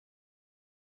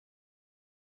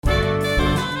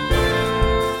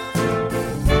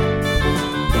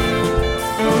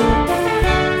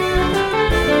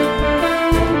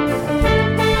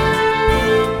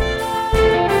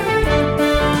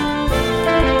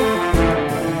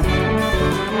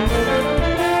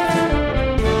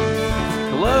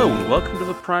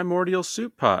Primordial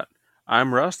Soup Pot.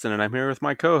 I'm Rustin, and I'm here with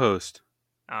my co-host.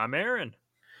 I'm Aaron.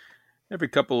 Every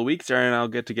couple of weeks, Aaron and I'll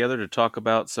get together to talk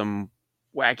about some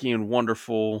wacky and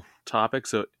wonderful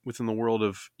topics within the world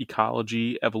of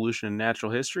ecology, evolution, and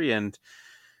natural history, and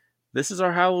this is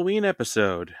our Halloween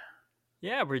episode.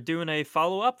 Yeah, we're doing a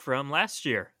follow-up from last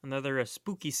year. Another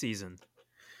spooky season.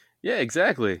 Yeah,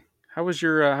 exactly. How was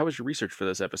your research for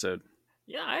this episode?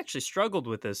 Yeah, I actually struggled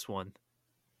with this one.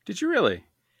 Did you really?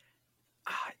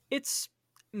 It's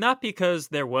not because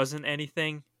there wasn't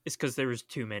anything, it's because there was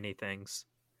too many things.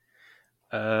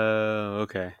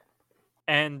 Okay.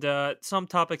 And some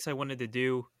topics I wanted to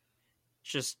do,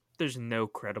 just there's no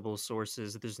credible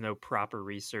sources, there's no proper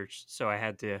research, so I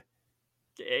had to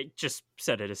just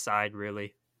set it aside,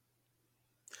 really.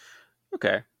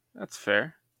 Okay, that's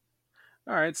fair.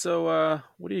 All right, so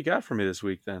what do you got for me this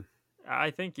week then?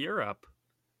 I think you're up.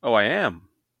 Oh, I am.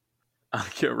 I'll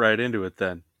get right into it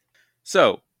then.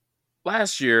 So,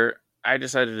 last year, I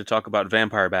decided to talk about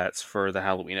vampire bats for the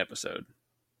Halloween episode.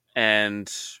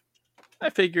 And I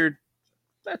figured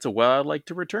that's a well I'd like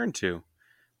to return to.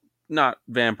 Not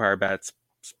vampire bats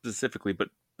specifically, but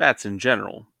bats in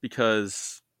general.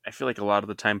 Because I feel like a lot of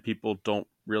the time people don't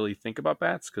really think about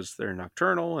bats because they're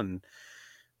nocturnal and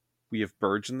we have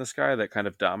birds in the sky that kind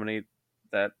of dominate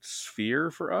that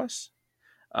sphere for us.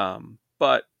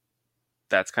 But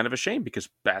that's kind of a shame because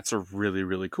bats are really,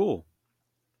 really cool.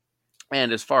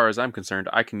 And as far as I'm concerned,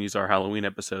 I can use our Halloween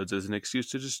episodes as an excuse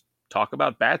to just talk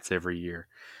about bats every year.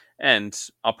 And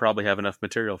I'll probably have enough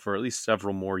material for at least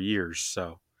several more years.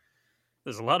 So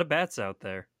There's a lot of bats out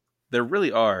there. there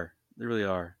really are. There really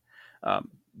are.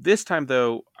 This time,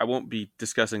 though, I won't be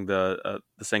discussing the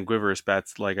sanguivorous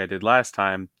bats like I did last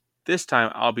time. This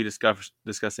time, I'll be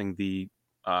discussing the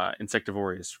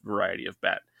insectivorous variety of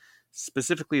bat,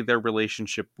 specifically their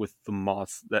relationship with the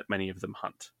moths that many of them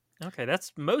hunt. Okay,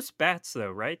 that's most bats,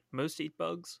 though, right? Most eat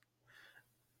bugs?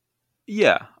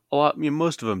 Yeah, a lot.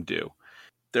 Most of them do.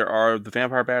 There are the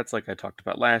vampire bats, like I talked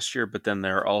about last year, but then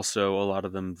there are also a lot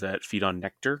of them that feed on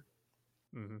nectar.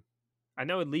 Hmm. I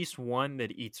know at least one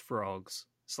that eats frogs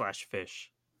slash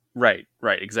fish. Right,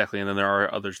 exactly. And then there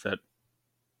are others that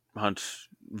hunt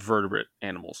vertebrate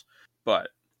animals, but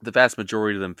the vast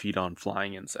majority of them feed on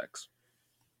flying insects.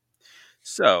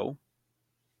 So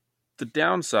the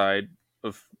downside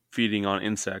of feeding on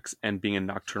insects and being a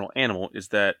nocturnal animal is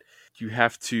that you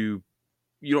have to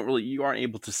you aren't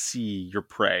able to see your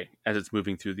prey as it's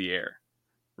moving through the air,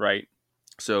 right?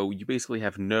 So you basically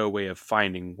have no way of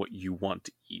finding what you want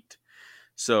to eat.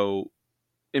 So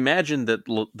imagine that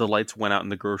the lights went out in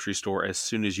the grocery store as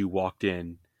soon as you walked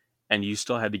in and you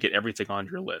still had to get everything on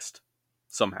your list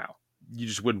somehow. You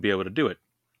just wouldn't be able to do it.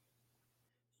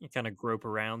 You kind of grope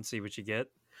around, see what you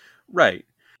get. Right.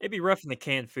 It'd be rough in the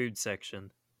canned food section.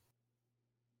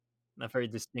 Not very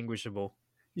distinguishable.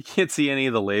 You can't see any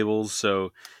of the labels,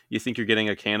 so you think you're getting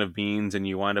a can of beans and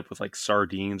you wind up with like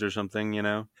sardines or something, you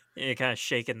know? You kind of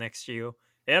shake it next to you.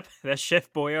 Yep, that's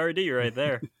Chef Boyardee right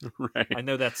there. Right. I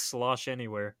know that's slosh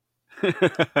anywhere.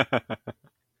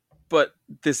 But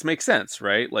this makes sense,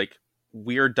 right? Like,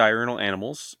 we are diurnal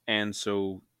animals, and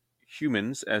so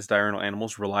humans, as diurnal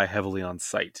animals, rely heavily on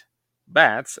sight.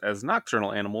 Bats, as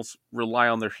nocturnal animals, rely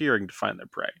on their hearing to find their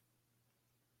prey.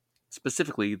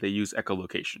 Specifically, they use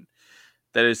echolocation.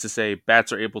 That is to say,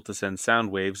 bats are able to send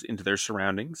sound waves into their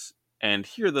surroundings and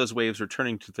hear those waves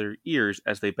returning to their ears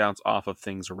as they bounce off of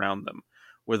things around them,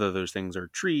 whether those things are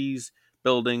trees,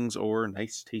 buildings, or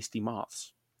nice, tasty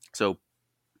moths. So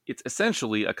it's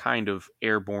essentially a kind of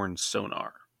airborne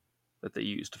sonar that they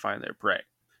use to find their prey.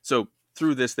 So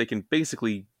through this, they can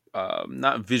basically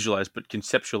not visualize, but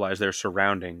conceptualize their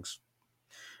surroundings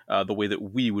the way that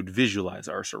we would visualize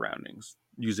our surroundings,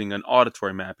 using an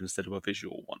auditory map instead of a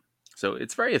visual one. So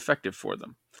it's very effective for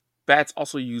them. Bats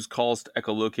also use calls to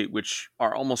echolocate, which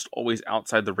are almost always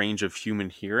outside the range of human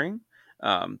hearing.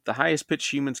 The highest pitch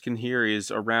humans can hear is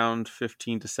around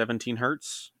 15 to 17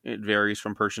 hertz. It varies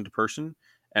from person to person.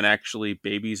 And actually,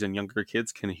 babies and younger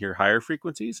kids can hear higher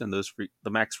frequencies, and the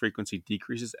max frequency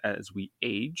decreases as we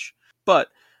age. But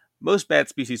most bat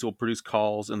species will produce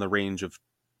calls in the range of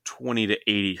 20 to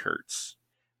 80 hertz.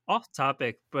 Off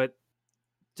topic, but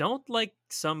don't like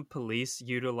some police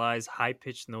utilize high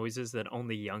pitched noises that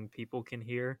only young people can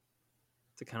hear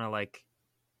to kind of like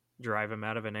drive them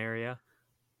out of an area?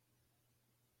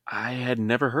 I had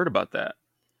never heard about that.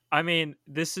 I mean,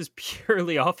 this is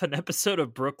purely off an episode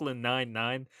of Brooklyn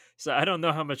Nine-Nine, so I don't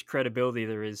know how much credibility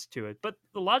there is to it, but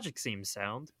the logic seems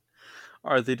sound.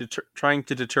 Are they trying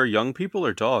to deter young people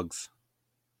or dogs?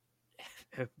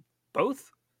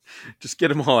 Both? Just get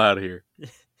them all out of here.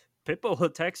 Pitbull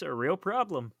attacks are a real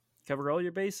problem. cover all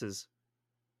your bases.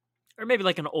 Or maybe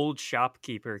like an old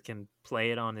shopkeeper can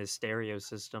play it on his stereo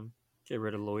system. Get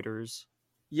rid of loiterers.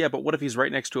 Yeah, but what if he's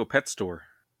right next to a pet store?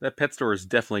 That pet store is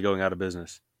definitely going out of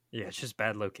business. Yeah, it's just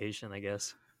bad location, I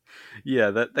guess.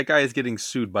 Yeah, that guy is getting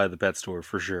sued by the pet store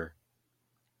for sure.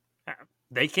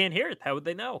 They can't hear it. How would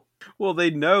they know? Well, they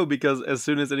know because as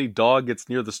soon as any dog gets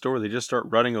near the store, they just start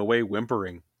running away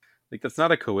whimpering. Like, that's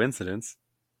not a coincidence.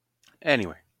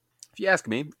 Anyway, if you ask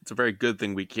me, it's a very good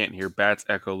thing we can't hear bats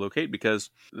echolocate because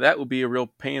that would be a real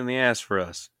pain in the ass for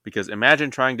us. Because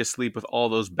imagine trying to sleep with all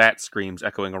those bat screams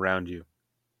echoing around you.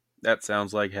 That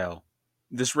sounds like hell.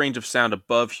 This range of sound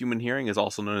above human hearing is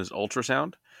also known as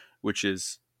ultrasound, which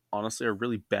is honestly a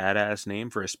really badass name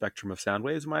for a spectrum of sound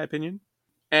waves, in my opinion.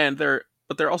 And there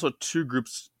are also two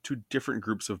different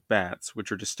groups of bats,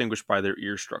 which are distinguished by their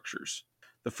ear structures.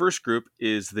 The first group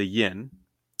is the yin.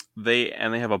 They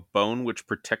have a bone which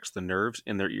protects the nerves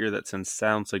in their ear that sends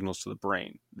sound signals to the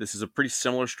brain. This is a pretty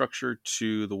similar structure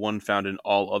to the one found in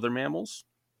all other mammals,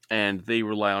 and they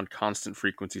rely on constant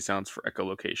frequency sounds for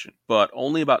echolocation. But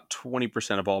only about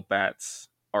 20% of all bats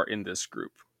are in this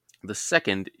group. The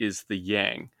second is the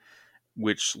yang,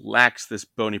 which lacks this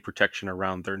bony protection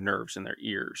around their nerves in their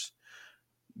ears,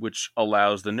 which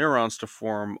allows the neurons to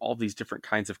form all these different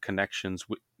kinds of connections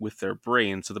with their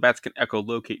brain, so the bats can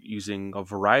echolocate using a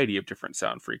variety of different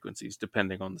sound frequencies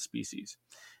depending on the species.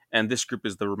 And this group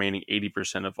is the remaining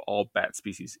 80% of all bat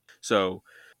species. So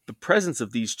the presence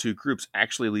of these two groups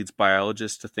actually leads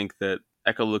biologists to think that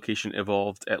echolocation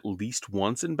evolved at least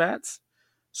once in bats.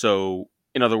 So,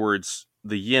 in other words,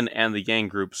 the yin and the yang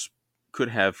groups could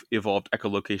have evolved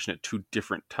echolocation at two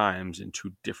different times in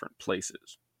two different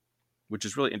places, which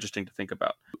is really interesting to think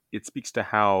about. It speaks to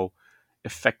how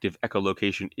effective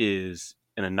echolocation is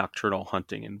in a nocturnal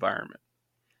hunting environment.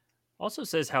 Also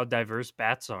says how diverse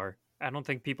bats are. I don't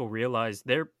think people realize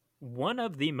they're one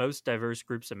of the most diverse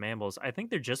groups of mammals. I think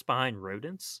they're just behind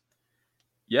rodents.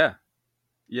 Yeah,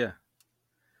 yeah.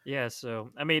 Yeah,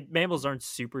 so I mean, mammals aren't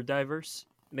super diverse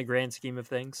in the grand scheme of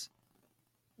things.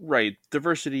 Right.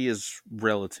 Diversity is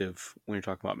relative when you're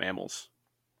talking about mammals,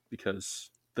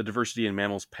 because the diversity in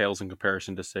mammals pales in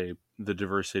comparison to, say, the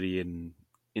diversity in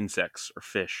insects or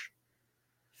fish.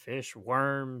 Fish,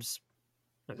 worms.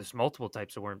 There's multiple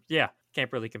types of worms. Yeah,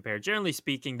 can't really compare. Generally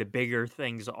speaking, the bigger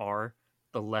things are,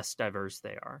 the less diverse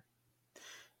they are.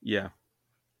 Yeah,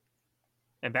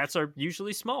 And bats are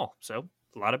usually small, so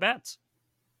a lot of bats.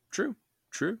 true,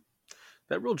 true.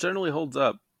 That rule generally holds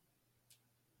up.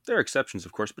 There are exceptions,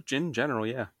 of course, but in general,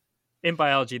 yeah. In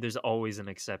biology, there's always an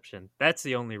exception. That's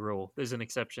the only rule. There's an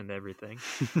exception to everything.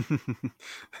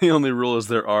 The only rule is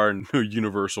there are no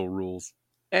universal rules.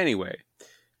 Anyway,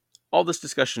 all this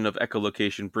discussion of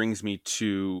echolocation brings me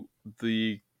to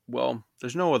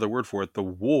there's no other word for it, the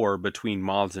war between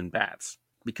moths and bats.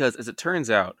 Because as it turns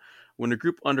out, when a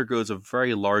group undergoes a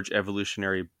very large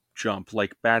evolutionary jump,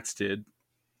 like bats did,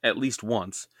 at least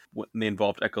once, when they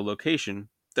involved echolocation,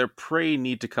 their prey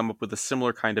need to come up with a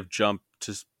similar kind of jump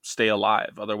to stay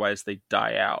alive, otherwise they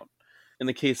die out. In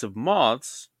the case of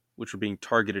moths, which were being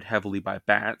targeted heavily by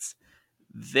bats,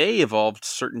 they evolved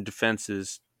certain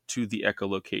defenses to the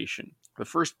echolocation. The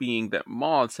first being that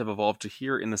moths have evolved to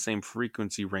hear in the same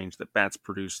frequency range that bats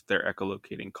produce their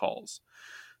echolocating calls.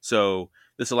 So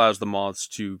this allows the moths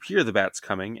to hear the bats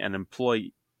coming and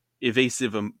employ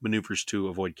evasive maneuvers to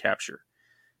avoid capture.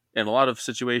 In a lot of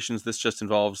situations, this just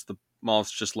involves the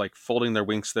moths just like folding their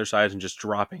wings to their sides and just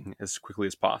dropping as quickly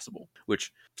as possible,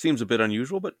 which seems a bit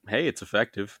unusual, but hey, it's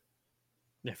effective.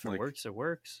 If it Like, works, it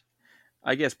works.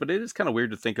 I guess, but it is kind of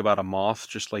weird to think about a moth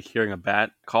just like hearing a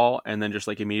bat call and then just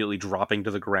like immediately dropping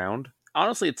to the ground.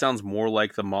 Honestly, it sounds more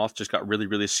like the moth just got really,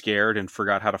 really scared and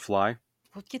forgot how to fly.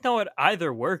 Well, you know what?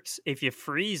 Either works. If you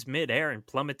freeze midair and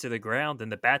plummet to the ground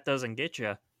and the bat doesn't get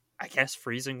you, I guess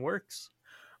freezing works.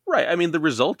 Right, I mean, the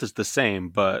result is the same,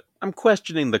 but I'm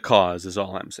questioning the cause, is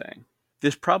all I'm saying.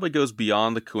 This probably goes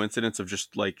beyond the coincidence of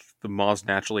just like the moths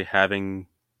naturally having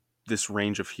this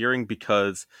range of hearing,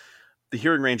 because the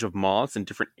hearing range of moths in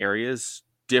different areas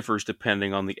differs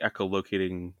depending on the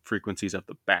echolocating frequencies of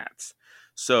the bats.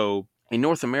 So, in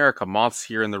North America, moths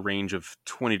hear in the range of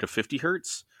 20 to 50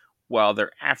 hertz, while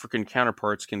their African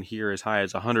counterparts can hear as high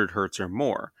as 100 hertz or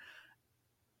more.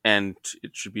 And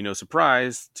it should be no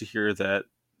surprise to hear that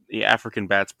the African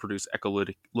bats produce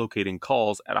echolocating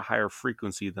calls at a higher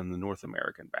frequency than the North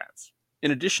American bats.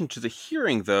 In addition to the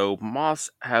hearing, though, moths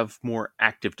have more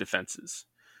active defenses.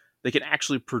 They can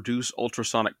actually produce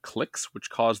ultrasonic clicks, which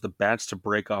cause the bats to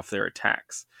break off their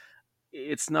attacks.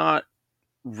 It's not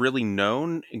really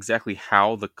known exactly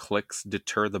how the clicks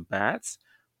deter the bats,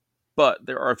 but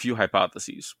there are a few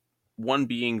hypotheses. One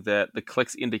being that the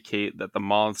clicks indicate that the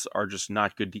moths are just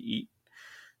not good to eat.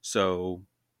 So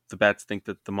the bats think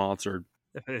that the moths are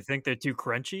If they think they're too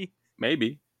crunchy,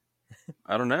 maybe.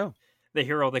 I don't know. they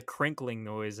hear all the crinkling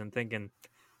noise and thinking,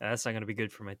 that's not going to be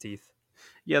good for my teeth.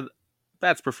 Yeah,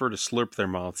 bats prefer to slurp their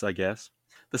moths, I guess.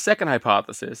 The second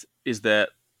hypothesis is that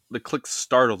the clicks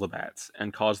startle the bats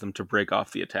and cause them to break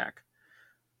off the attack.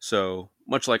 So,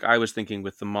 much like I was thinking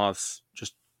with the moths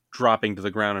just dropping to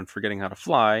the ground and forgetting how to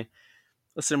fly,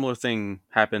 a similar thing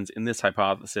happens in this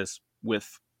hypothesis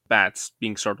with bats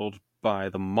being startled by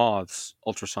the moths'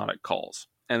 ultrasonic calls.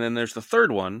 And then there's the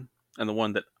third one, and the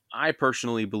one that I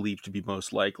personally believe to be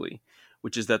most likely,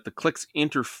 which is that the clicks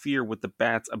interfere with the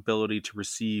bat's ability to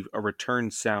receive a return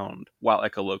sound while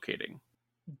echolocating.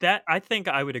 That I think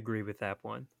I would agree with that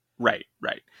one. Right,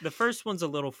 right. The first one's a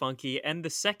little funky, and the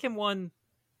second one,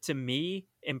 to me,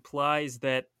 implies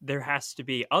that there has to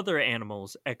be other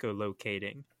animals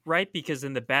echolocating, right? Because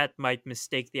then the bat might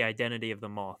mistake the identity of the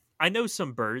moth. I know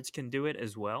some birds can do it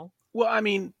as well. Well, I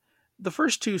mean, the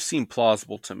first two seem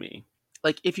plausible to me.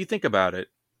 Like, if you think about it,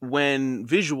 when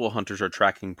visual hunters are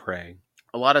tracking prey,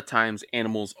 a lot of times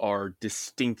animals are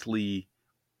distinctly,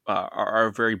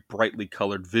 are very brightly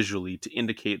colored visually to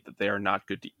indicate that they are not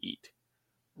good to eat,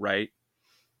 right?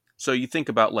 So you think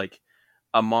about, like,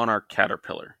 a monarch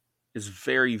caterpillar is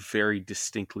very, very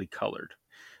distinctly colored.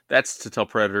 That's to tell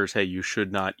predators, hey, you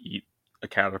should not eat a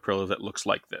caterpillar that looks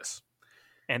like this.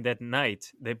 And at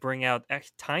night, they bring out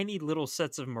tiny little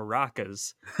sets of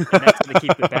maracas, and that's going to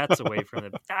keep the bats away from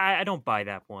them. I don't buy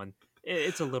that one.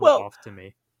 It's a little Well, off to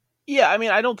me. yeah, I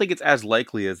mean, I don't think it's as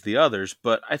likely as the others,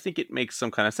 but I think it makes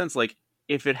some kind of sense. Like,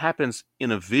 if it happens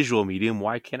in a visual medium,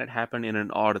 why can't it happen in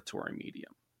an auditory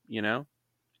medium? You know?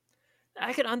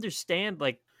 I can understand,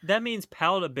 like, that means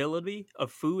palatability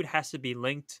of food has to be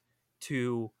linked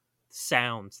to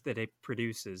sounds that it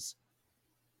produces.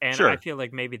 And I Sure. feel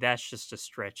like maybe that's just a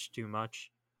stretch too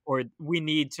much, or we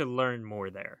need to learn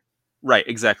more there. Right,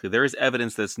 exactly. There is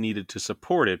evidence that's needed to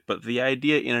support it, but the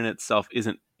idea in and itself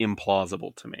isn't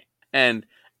implausible to me. And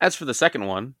as for the second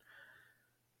one,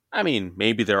 I mean,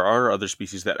 maybe there are other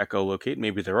species that echolocate,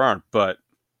 maybe there aren't, but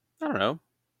I don't know.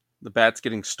 The bat's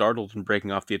getting startled and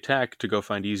breaking off the attack to go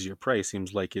find easier prey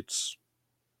seems like it's,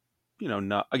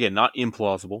 not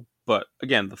implausible, but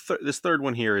again, this third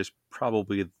one here is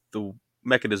probably the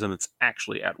mechanism that's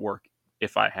actually at work,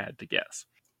 if I had to guess.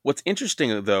 What's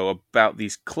interesting, though, about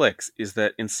these clicks is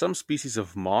that in some species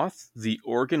of moth, the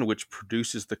organ which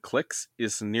produces the clicks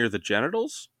is near the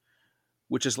genitals,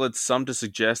 which has led some to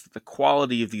suggest that the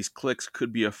quality of these clicks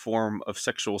could be a form of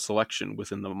sexual selection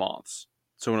within the moths.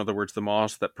 So, in other words, the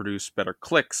moths that produce better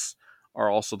clicks are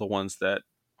also the ones that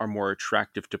are more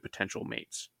attractive to potential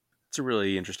mates. It's a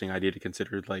really interesting idea to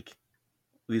consider. Like,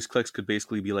 these clicks could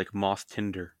basically be like moth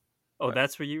Tinder. Oh,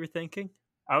 that's what you were thinking?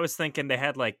 I was thinking they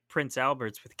had like Prince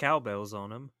Alberts with cowbells on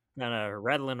them, kind of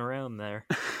rattling around there.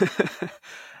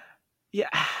 Yeah,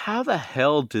 how the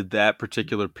hell did that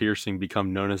particular piercing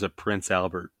become known as a Prince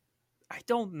Albert? I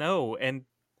don't know. And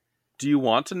Do you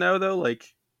want to know though?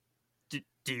 Like, do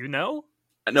you know?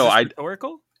 Is no, this I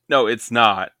rhetorical? no, it's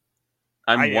not.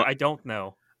 I don't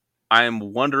know. I'm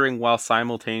wondering while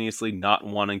simultaneously not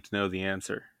wanting to know the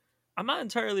answer. I'm not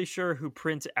entirely sure who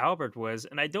Prince Albert was,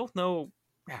 and I don't know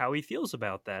how he feels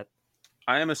about that.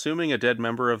 I am assuming a dead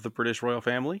member of the British royal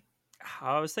family,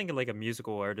 I was thinking like a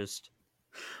musical artist.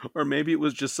 or maybe it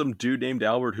was just some dude named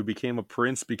Albert who became a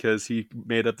prince because he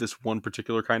made up this one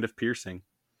particular kind of piercing.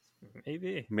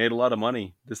 Maybe. He made a lot of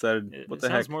money. Decided, what It the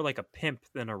sounds heck? more like a pimp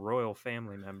than a royal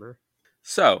family member.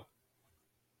 So,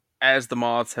 as the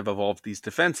moths have evolved these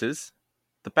defenses,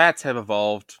 the bats have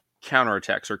evolved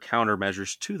counterattacks or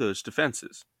countermeasures to those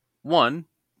defenses. One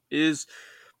is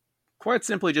quite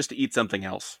simply just to eat something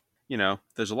else.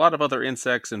 There's a lot of other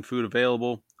insects and food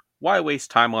available. Why waste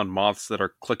time on moths that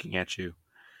are clicking at you?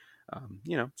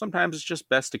 Sometimes it's just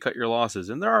best to cut your losses.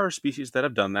 And there are species that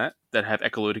have done that have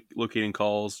echolocating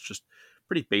calls, just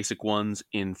pretty basic ones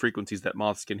in frequencies that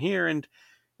moths can hear. And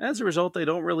as a result, they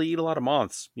don't really eat a lot of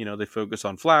moths. They focus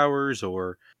on flowers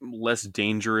or less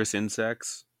dangerous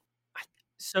insects.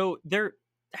 So there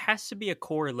has to be a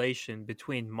correlation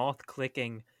between moth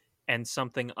clicking and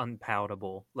something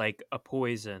unpalatable, like a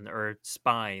poison or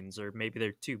spines, or maybe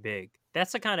they're too big.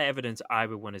 That's the kind of evidence I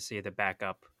would want to see to back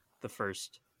up the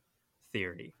first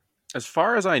theory. As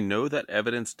far as I know, that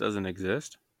evidence doesn't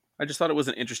exist. I just thought it was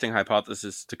an interesting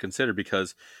hypothesis to consider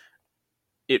because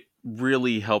it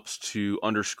really helps to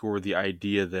underscore the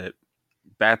idea that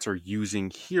bats are using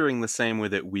hearing the same way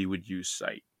that we would use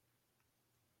sight.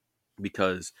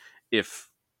 Because if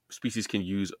species can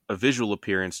use a visual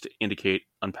appearance to indicate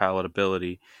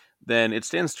unpalatability, then it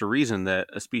stands to reason that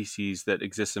a species that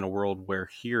exists in a world where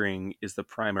hearing is the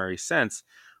primary sense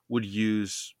would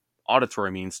use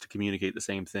auditory means to communicate the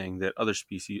same thing that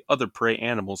other prey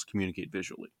animals communicate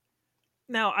visually.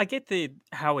 Now, I get the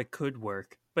how it could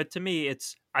work, but to me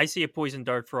it's I see a poison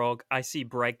dart frog, I see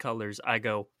bright colors, I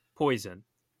go poison.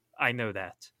 I know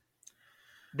that.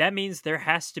 That means there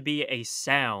has to be a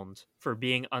sound for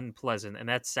being unpleasant, and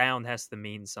that sound has to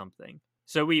mean something.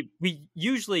 So we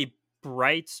usually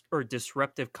bright or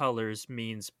disruptive colors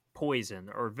means poison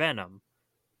or venom.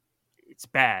 It's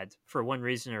bad for one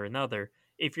reason or another.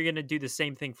 If you're going to do the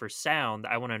same thing for sound,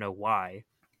 I want to know why.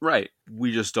 Right.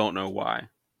 We just don't know why.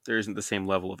 There isn't the same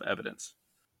level of evidence.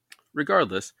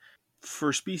 Regardless,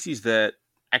 for species that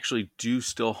actually do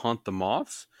still hunt the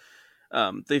moths,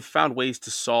 they've found ways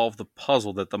to solve the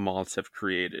puzzle that the moths have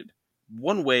created.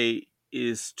 One way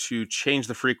is to change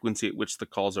the frequency at which the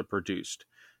calls are produced.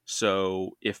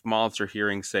 So, if moths are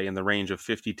hearing, say, in the range of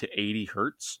 50 to 80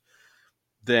 hertz,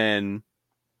 then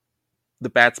the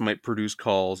bats might produce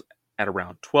calls at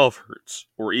around 12 hertz,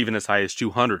 or even as high as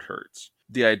 200 hertz.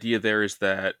 The idea there is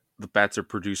that the bats are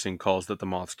producing calls that the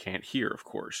moths can't hear, of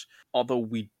course. Although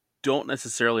we don't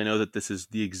necessarily know that this is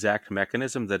the exact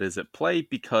mechanism that is at play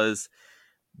because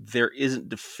there isn't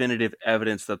definitive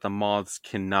evidence that the moths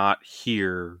cannot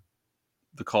hear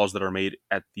the calls that are made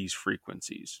at these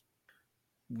frequencies.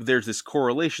 There's this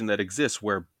correlation that exists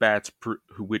where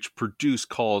which produce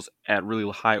calls at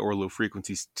really high or low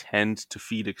frequencies tend to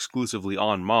feed exclusively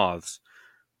on moths,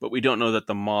 but we don't know that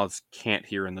the moths can't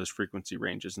hear in those frequency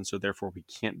ranges, and so therefore we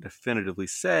can't definitively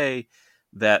say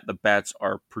that the bats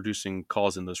are producing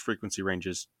calls in those frequency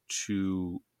ranges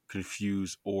to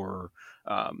confuse or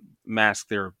mask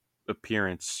their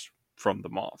appearance from the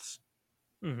moths.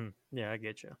 Yeah, I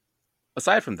get you.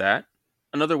 Aside from that,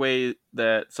 another way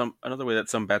that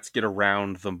some bats get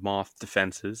around the moth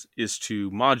defenses is to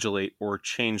modulate or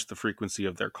change the frequency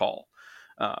of their call,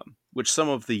 which some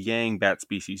of the yang bat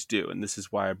species do. And this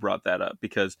is why I brought that up,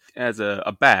 because as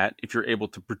a bat, if you're able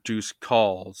to produce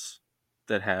calls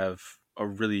that have a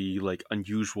really like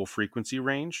unusual frequency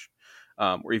range,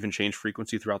 or even change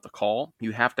frequency throughout the call,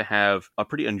 you have to have a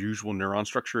pretty unusual neuron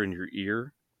structure in your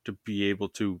ear to be able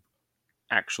to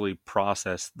actually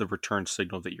process the return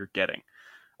signal that you're getting.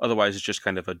 Otherwise, it's just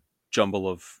kind of a jumble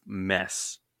of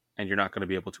mess, and you're not going to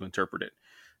be able to interpret it.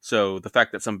 So the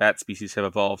fact that some bat species have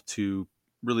evolved to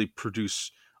really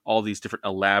produce all these different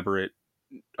elaborate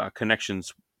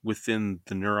connections within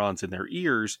the neurons in their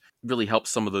ears really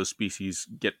helps some of those species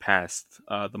get past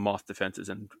the moth defenses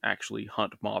and actually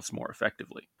hunt moths more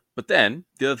effectively. But then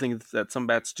the other thing that some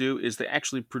bats do is they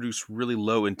actually produce really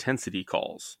low intensity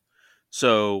calls.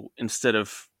 So instead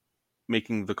of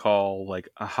making the call like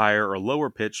a higher or lower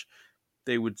pitch,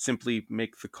 they would simply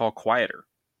make the call quieter.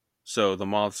 So the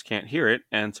moths can't hear it,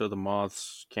 and so the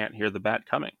moths can't hear the bat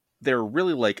coming. There are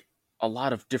really like a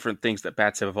lot of different things that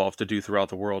bats have evolved to do throughout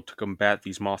the world to combat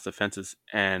these moth defenses,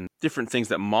 and different things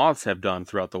that moths have done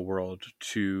throughout the world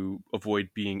to avoid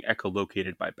being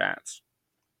echolocated by bats.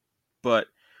 But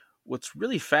what's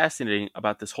really fascinating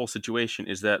about this whole situation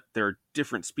is that there are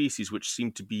different species which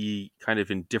seem to be kind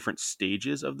of in different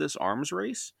stages of this arms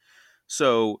race.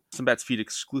 So some bats feed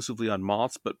exclusively on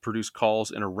moths but produce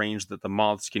calls in a range that the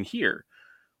moths can hear,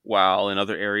 while in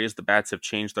other areas the bats have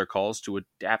changed their calls to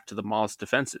adapt to the moths'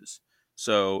 defenses.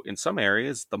 So in some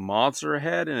areas the moths are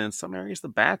ahead, and in some areas the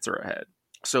bats are ahead.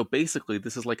 So basically,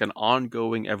 this is like an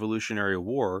ongoing evolutionary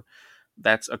war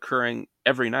that's occurring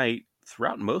every night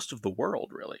throughout most of the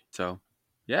world, really. So,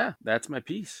 yeah, that's my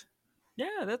piece.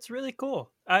 Yeah, that's really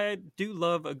cool. I do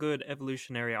love a good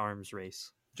evolutionary arms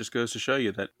race. Just goes to show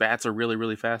you that bats are really,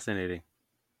 really fascinating.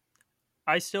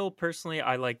 I still personally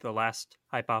I like the last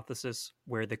hypothesis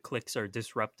where the clicks are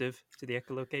disruptive to the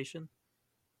echolocation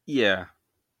Yeah,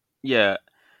 yeah,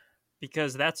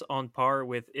 because that's on par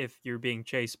with if you're being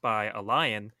chased by a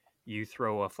lion, you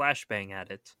throw a flashbang at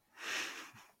it.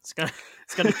 It's gonna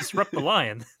it's gonna disrupt the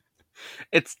lion.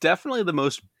 it's definitely the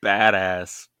most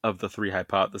badass of the three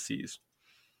hypotheses.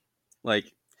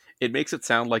 Like, it makes it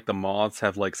sound like the moths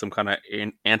have like some kind of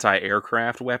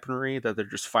anti-aircraft weaponry that they're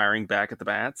just firing back at the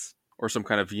bats, or some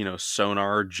kind of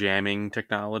sonar jamming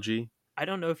technology. I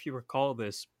don't know if you recall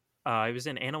this. I was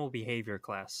in animal behavior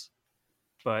class,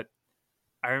 but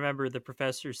I remember the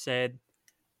professor said,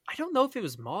 I don't know if it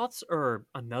was moths or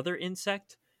another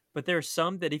insect, but there are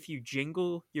some that if you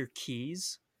jingle your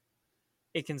keys,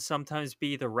 it can sometimes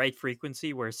be the right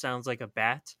frequency where it sounds like a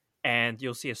bat, and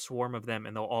you'll see a swarm of them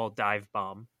and they'll all dive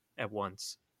bomb at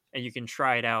once. And you can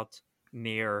try it out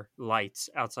near lights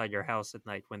outside your house at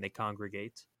night when they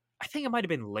congregate. I think it might have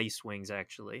been lace wings,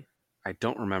 actually. I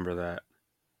don't remember that.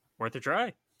 Worth a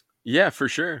try. Yeah, for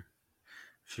sure.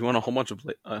 If you want a whole bunch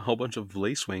of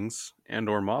lacewings and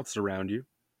or moths around you,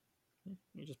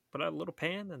 You just put out a little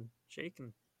pan and shake,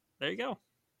 and there you go.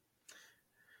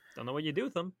 Don't know what you do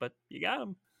with them, but you got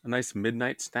them. a nice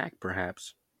midnight snack,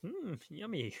 perhaps.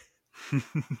 Yummy.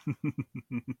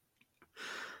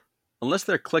 Unless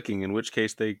they're clicking, in which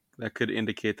case that could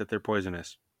indicate that they're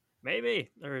poisonous. Maybe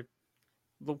they're a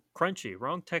little crunchy,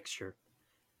 wrong texture.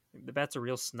 The bats are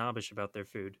real snobbish about their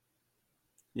food,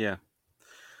 Yeah,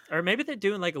 or maybe they're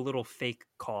doing like a little fake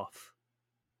cough.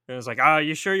 And it's like, "Ah,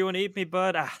 you sure you want to eat me,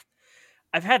 bud?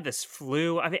 I've had this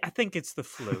flu. I think it's the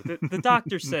flu. The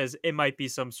doctor says it might be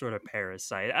some sort of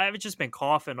parasite. I've just been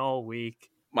coughing all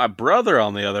week." my brother,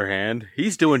 on the other hand,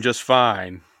 he's doing just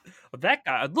fine. That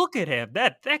guy, look at him.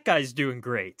 That guy's doing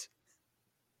great.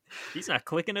 He's not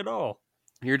clicking at all.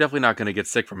 You're definitely not going to get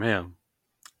sick from him.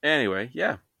 Anyway,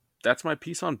 yeah, that's my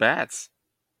piece on bats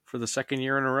for the second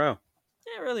year in a row.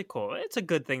 Yeah, really cool. It's a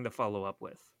good thing to follow up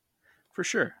with. For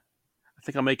sure. I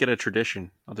think I'll make it a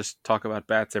tradition. I'll just talk about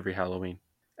bats every Halloween.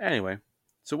 Anyway,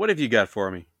 so what have you got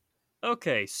for me?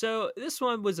 Okay, so this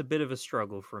one was a bit of a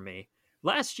struggle for me.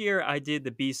 Last year, I did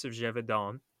the Beast of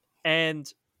Gévaudan, and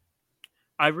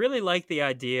I really like the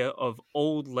idea of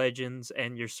old legends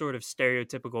and your sort of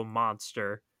stereotypical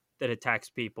monster that attacks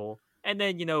people, and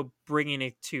then, bringing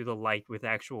it to the light with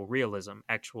actual realism,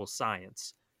 actual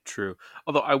science. True.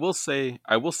 Although I will say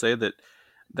that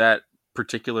that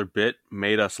particular bit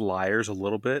made us liars a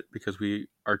little bit because we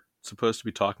are supposed to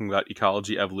be talking about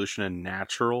ecology, evolution, and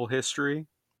natural history.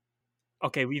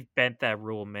 Okay, we've bent that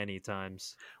rule many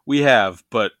times. We have,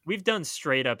 but We've done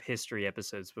straight up history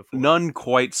episodes before. none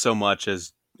quite so much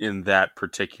as in that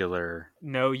particular.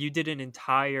 No, you did an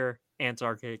entire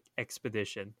Antarctic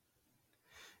expedition.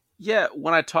 Yeah,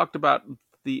 when I talked about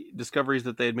the discoveries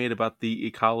that they had made about the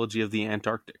ecology of the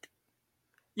Antarctic.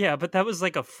 Yeah, but that was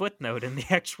like a footnote in the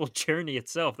actual journey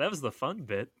itself. That was the fun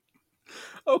bit.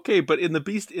 Okay, but in the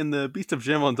Beast of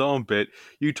Gévaudan bit,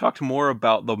 you talked more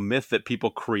about the myth that people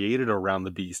created around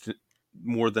the beast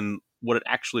more than what it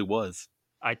actually was.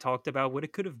 I talked about what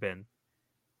it could have been.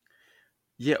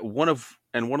 Yeah, one of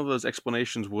those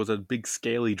explanations was a big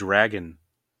scaly dragon.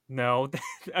 No,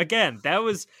 again, that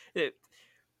was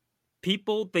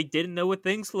people. They didn't know what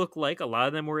things looked like. A lot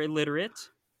of them were illiterate.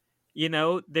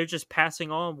 They're just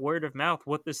passing on word of mouth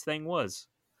what this thing was.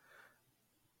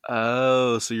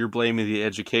 Oh, so you're blaming the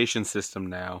education system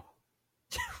now.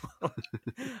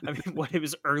 I mean, what, it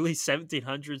was early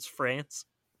 1700s France?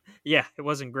 Yeah, it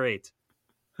wasn't great.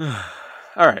 All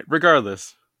right,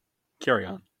 regardless, carry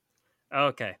on.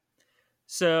 Okay.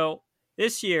 So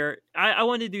this year, I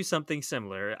wanted to do something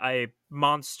similar, a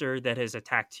monster that has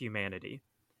attacked humanity.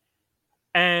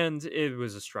 And it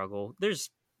was a struggle. There's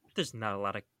not a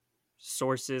lot of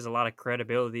sources, a lot of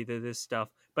credibility to this stuff,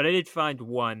 but I did find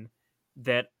one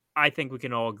that I think we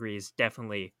can all agree is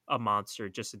definitely a monster,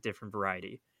 just a different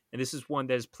variety. And this is one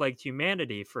that has plagued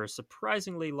humanity for a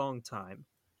surprisingly long time.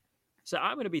 So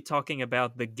I'm going to be talking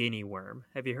about the guinea worm.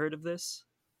 Have you heard of this?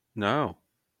 No.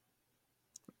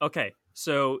 Okay,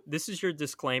 so this is your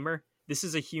disclaimer. This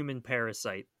is a human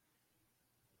parasite.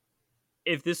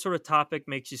 If this sort of topic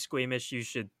makes you squeamish, you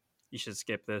should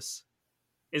skip this.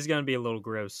 It's going to be a little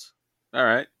gross. All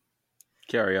right,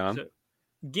 carry on. So,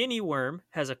 guinea worm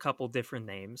has a couple different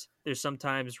names. There's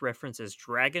sometimes referenced as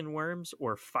dragon worms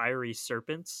or fiery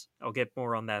serpents. I'll get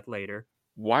more on that later.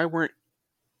 Why weren't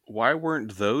why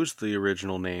weren't those the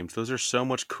original names? Those are so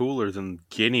much cooler than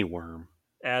guinea worm.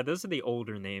 Those are the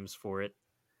older names for it.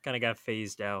 Kind of got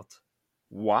phased out.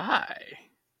 Why?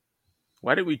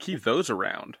 Why did we keep those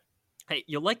around? Hey,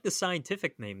 you'll like the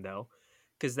scientific name though,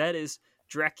 because that is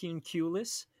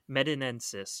Dracunculus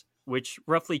medinensis, which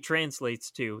roughly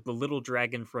translates to the little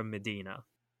dragon from Medina.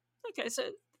 Okay, so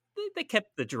they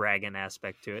kept the dragon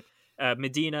aspect to it.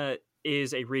 Medina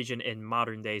is a region in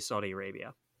modern day Saudi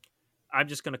Arabia. I'm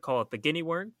just going to call it the guinea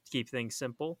worm to keep things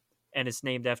simple, and it's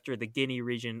named after the Guinea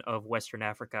region of Western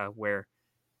Africa, where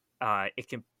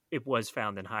it was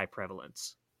found in high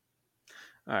prevalence.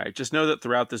 All right, just know that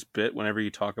throughout this bit, whenever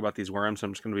you talk about these worms,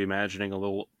 I'm just going to be imagining a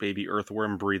little baby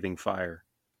earthworm breathing fire.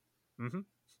 Mm-hmm.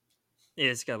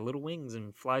 It's got little wings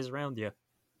and flies around you.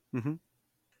 Mm-hmm.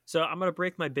 So I'm going to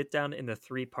break my bit down into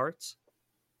three parts.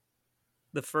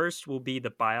 The first will be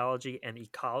the biology and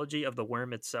ecology of the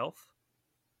worm itself.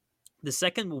 The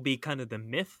second will be kind of the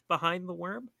myth behind the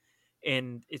worm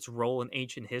and its role in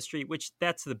ancient history, which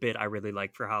that's the bit I really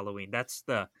like for Halloween. That's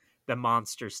the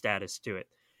monster status to it.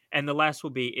 And the last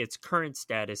will be its current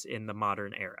status in the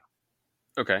modern era.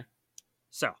 Okay.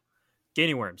 So,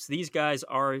 guinea worms. These guys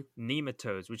are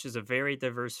nematodes, which is a very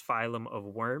diverse phylum of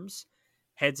worms.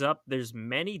 Heads up, there's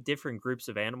many different groups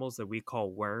of animals that we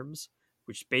call worms,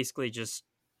 which basically just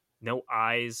no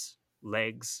eyes,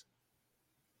 legs,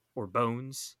 or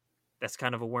bones. That's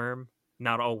kind of a worm.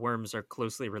 Not all worms are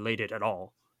closely related at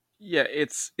all. Yeah,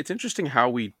 it's interesting how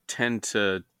we tend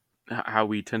to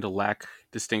lack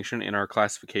distinction in our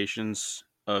classifications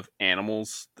of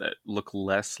animals that look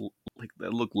less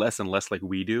and less like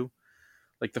we do.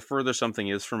 Like the further something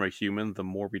is from a human, the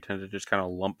more we tend to just kind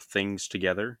of lump things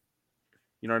together.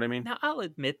 You know what I mean? Now, I'll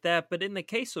admit that, but in the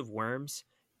case of worms,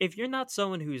 if you're not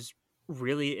someone who's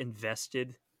really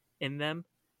invested in them,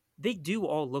 they do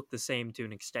all look the same to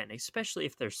an extent, especially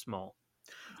if they're small.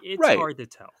 It's Right. hard to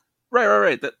tell.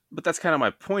 Right. But that's kind of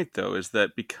my point, though, is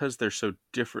that because they're so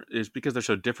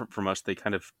different from us, they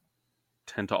kind of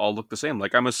tend to all look the same.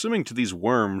 Like I'm assuming to these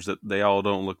worms that they all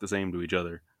don't look the same to each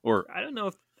other. Or I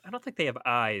don't think they have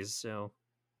eyes, so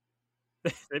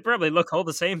they probably look all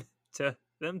the same to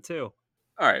them too.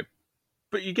 all right,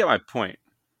 but you get my point.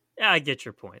 Yeah, I get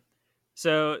your point.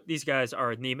 So these guys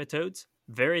are nematodes,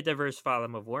 very diverse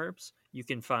phylum of worms. You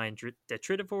can find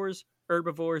detritivores,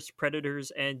 herbivores,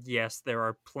 predators, and yes, there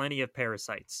are plenty of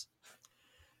parasites.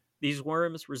 These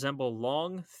worms resemble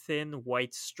long, thin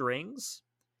white strings.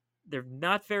 They're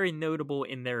not very notable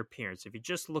in their appearance. If you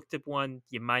just looked at one,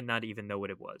 you might not even know what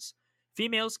it was.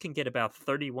 Females can get about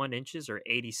 31 inches or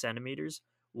 80 centimeters,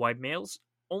 while males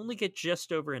only get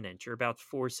just over an inch or about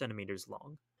 4 centimeters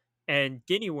long. And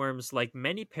guinea worms, like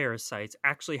many parasites,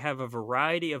 actually have a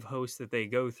variety of hosts that they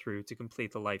go through to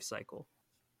complete the life cycle.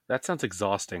 That sounds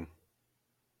exhausting.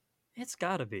 It's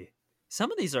gotta be.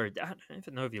 Some of these are, I don't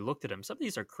even know if you looked at them, some of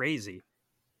these are crazy.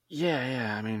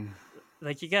 Yeah. I mean,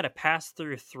 Like, you gotta pass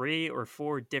through 3 or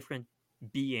 4 different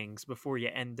beings before you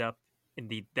end up in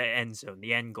the end zone,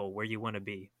 the end goal where you want to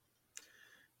be.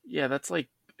 yeah, that's like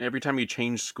every time you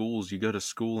change schools, you go to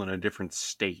school in a different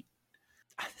state.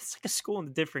 It's like a school in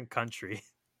a different country.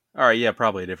 All right, yeah,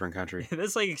 probably a different country.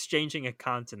 That's like exchanging a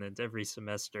continent every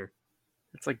semester.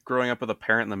 It's like growing up with a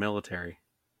parent in the military.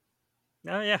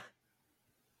 Oh, yeah.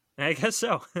 I guess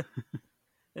so.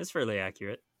 That's fairly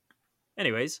accurate.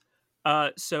 Anyways,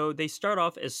 so they start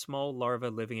off as small larvae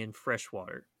living in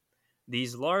freshwater.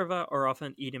 These larvae are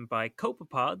often eaten by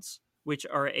copepods, which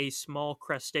are a small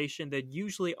crustacean that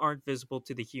usually aren't visible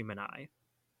to the human eye.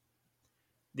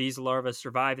 These larvae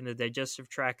survive in the digestive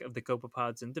tract of the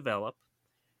copepods and develop.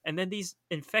 And then these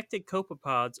infected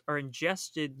copepods are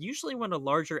ingested usually when a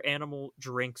larger animal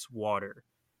drinks water.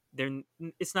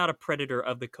 It's not a predator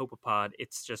of the copepod,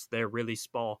 it's just they're really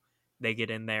small. They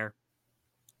get in there.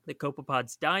 The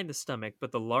copepods die in the stomach,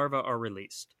 but the larvae are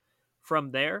released.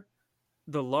 From there,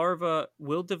 the larvae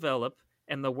will develop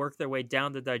and they'll work their way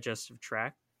down the digestive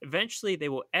tract. Eventually, they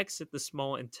will exit the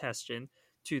small intestine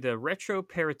to the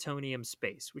retroperitoneum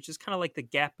space, which is kind of like the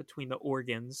gap between the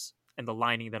organs and the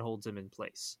lining that holds them in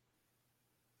place.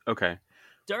 Okay.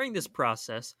 During this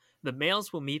process, the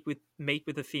males will mate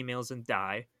with the females and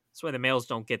die. That's why the males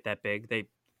don't get that big. They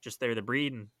just there to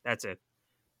breed and that's it.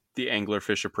 The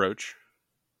anglerfish approach.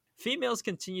 Females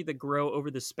continue to grow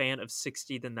over the span of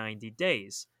 60 to 90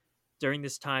 days. During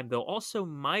this time, they'll also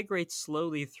migrate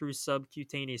slowly through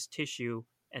subcutaneous tissue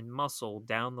and muscle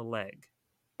down the leg.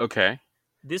 Okay.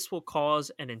 This will cause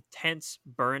an intense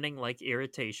burning like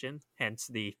irritation, hence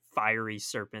the fiery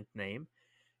serpent name.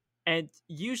 And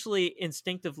usually,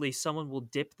 instinctively, someone will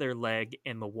dip their leg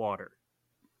in the water.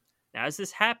 Now, as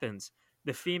this happens,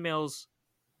 the females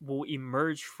will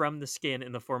emerge from the skin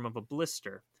in the form of a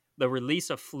blister. They'll release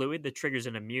a fluid that triggers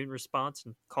an immune response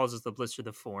and causes the blister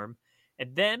to form.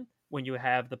 And then, when you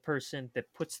have the person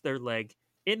that puts their leg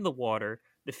in the water,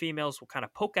 the females will kind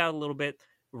of poke out a little bit,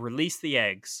 release the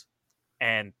eggs,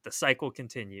 and the cycle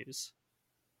continues.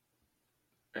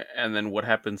 And then what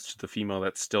happens to the female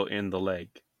that's still in the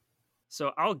leg?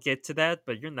 So I'll get to that,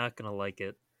 but you're not going to like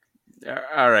it.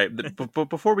 All right, but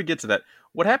before we get to that,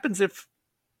 what happens if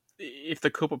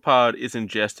the copepod is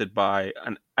ingested by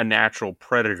a natural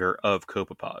predator of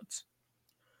copepods?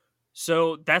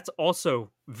 So that's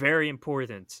also very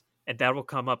important, and that will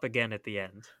come up again at the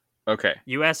end. Okay,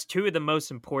 You asked 2 of the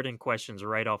most important questions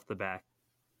right off the bat.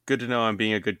 good to know I'm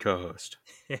being a good co-host.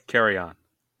 Carry on.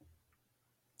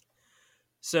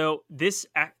 So this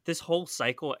whole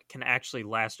cycle can actually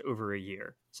last over a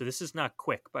year. So this is not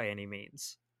quick by any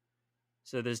means.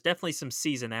 So there's definitely some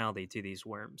seasonality to these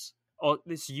worms. Oh,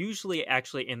 it's usually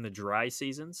actually in the dry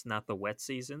seasons, not the wet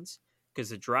seasons,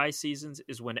 because the dry seasons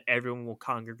is when everyone will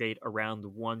congregate around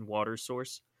one water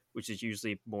source, which is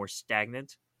usually more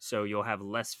stagnant. So you'll have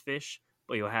less fish,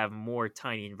 but you'll have more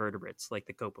tiny invertebrates like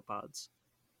the copepods.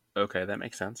 Okay, that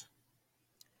makes sense.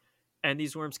 And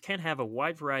these worms can have a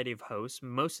wide variety of hosts.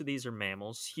 Most of these are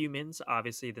mammals. Humans,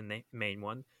 obviously the main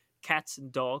one. Cats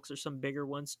and dogs are some bigger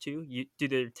ones too, due to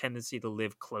their tendency to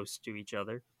live close to each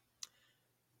other.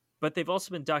 But they've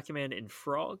also been documented in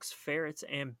frogs, ferrets,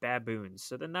 and baboons,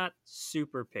 so they're not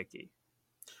super picky.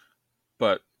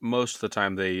 But most of the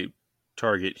time they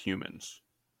target humans.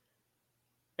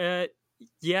 Uh,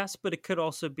 yes, but it could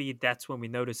also be that's when we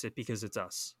notice it because it's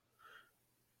us.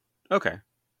 Okay.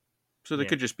 So they Yeah.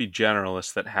 could just be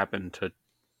generalists that happen to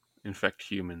infect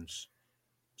humans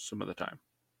some of the time.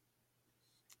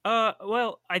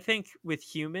 Well, I think with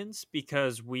humans,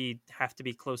 because we have to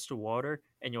be close to water,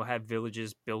 and you'll have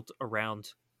villages built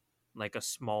around like a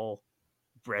small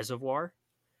reservoir.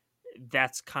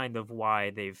 That's kind of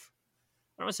why they've,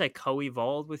 I don't want to say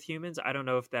co-evolved with humans. I don't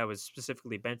know if that was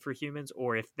specifically meant for humans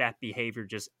or if that behavior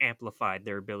just amplified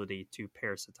their ability to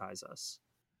parasitize us.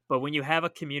 But when you have a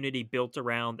community built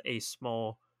around a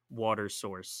small water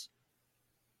source,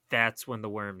 that's when the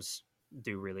worms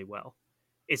do really well.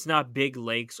 It's not big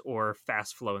lakes or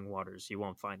fast flowing waters. You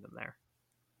won't find them there.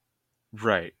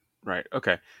 Right, right.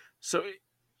 Okay. So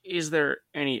is there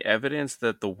any evidence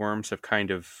that the worms have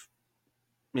kind of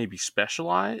maybe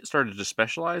started to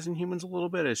specialize in humans a little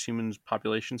bit as humans'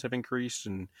 populations have increased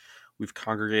and we've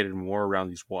congregated more around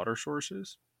these water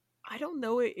sources? I don't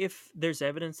know if there's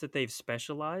evidence that they've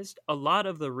specialized. A lot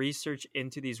of the research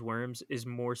into these worms is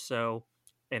more so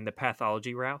in the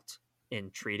pathology route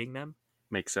in treating them,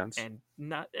 Makes sense. and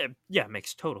not yeah, it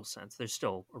makes total sense. They're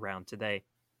still around today.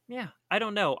 Yeah, I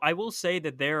don't know. I will say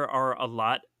that there are a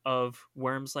lot of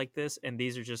worms like this, and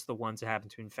these are just the ones that happen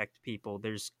to infect people.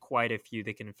 There's quite a few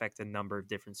that can infect a number of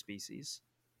different species.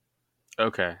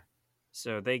 Okay.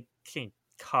 So they can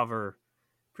cover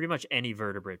pretty much any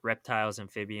vertebrate: reptiles,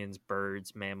 amphibians,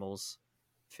 birds, mammals,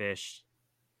 fish.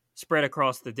 Spread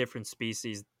across the different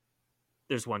species,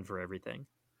 there's one for everything.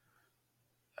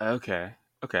 Okay.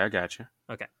 Okay, I got you.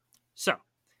 Okay. So,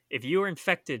 if you are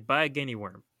infected by a guinea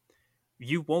worm,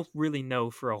 you won't really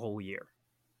know for a whole year.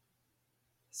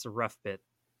 It's a rough bit.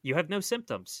 You have no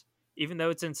symptoms. Even though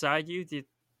it's inside you,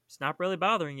 it's not really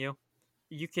bothering you.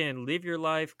 You can live your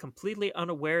life completely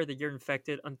unaware that you're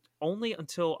infected only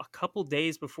until a couple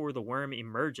days before the worm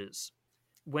emerges.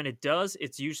 When it does,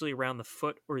 it's usually around the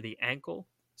foot or the ankle.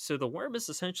 So the worm is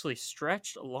essentially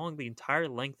stretched along the entire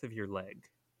length of your leg,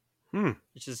 Hmm.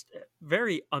 which is a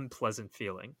very unpleasant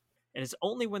feeling. And it's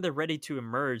only when they're ready to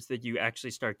emerge that you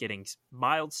actually start getting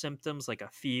mild symptoms like a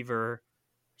fever,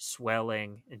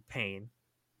 swelling, and pain.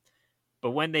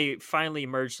 But when they finally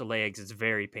emerge the legs, it's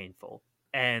very painful.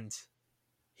 And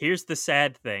here's the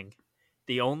sad thing: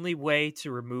 the only way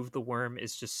to remove the worm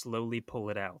is to slowly pull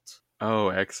it out. Oh,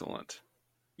 excellent.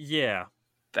 Yeah,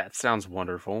 That sounds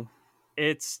wonderful.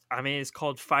 I mean, it's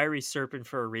called fiery serpent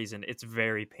for a reason. It's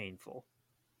very painful.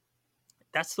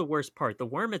 That's the worst part. The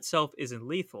worm itself isn't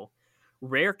lethal.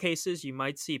 Rare cases, you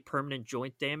might see permanent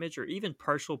joint damage or even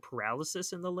partial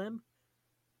paralysis in the limb,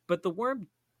 but the worm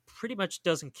pretty much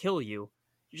doesn't kill you.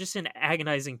 You're just in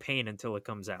agonizing pain until it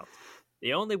comes out.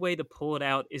 The only way to pull it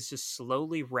out is to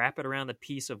slowly wrap it around a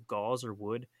piece of gauze or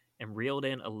wood and reel it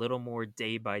in a little more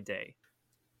day by day.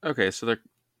 Okay, so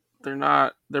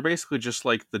they're basically just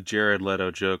like the Jared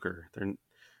Leto Joker. They're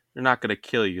not going to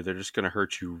kill you. They're just going to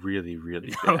hurt you really,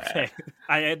 really bad. Okay,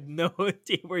 I had no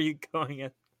idea where you're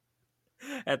going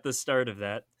at the start of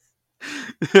that.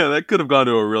 Yeah, that could have gone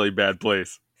to a really bad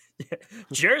place. Yeah.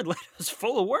 Jared Leto's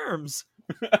full of worms.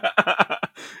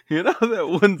 That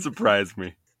wouldn't surprise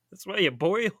me. That's why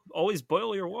you always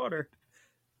boil your water.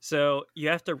 So you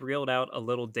have to reel it out a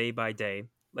little day by day,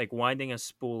 like winding a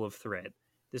spool of thread.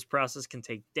 This process can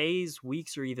take days,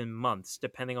 weeks, or even months,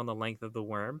 depending on the length of the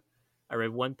worm. I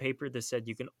read one paper that said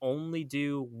you can only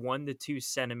do 1 to 2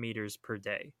 centimeters per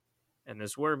day, and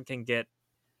this worm can get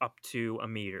up to a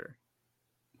meter.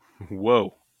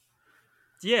 Whoa.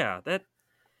 Yeah, that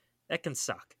can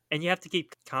suck. And you have to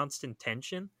keep constant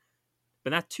tension,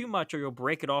 but not too much or you'll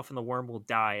break it off and the worm will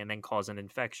die and then cause an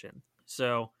infection.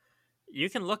 So you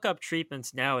can look up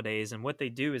treatments nowadays, and what they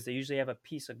do is they usually have a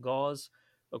piece of gauze.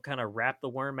 They'll kind of wrap the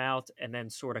worm out and then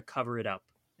sort of cover it up.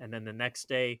 And then the next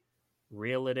day,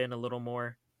 reel it in a little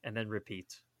more and then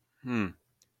repeat. Hmm.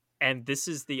 And this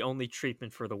is the only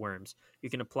treatment for the worms. You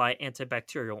can apply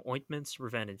antibacterial ointments to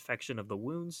prevent infection of the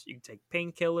wounds. You can take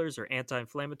painkillers or anti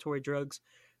inflammatory drugs.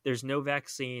 There's no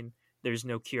vaccine, there's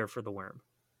no cure for the worm.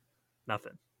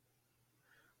 Nothing.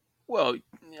 Well,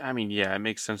 I mean, yeah, it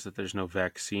makes sense that there's no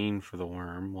vaccine for the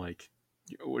worm. Like,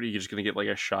 what are you just going to get like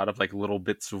a shot of like little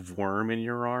bits of worm in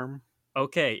your arm?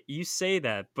 Okay, you say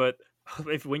that, but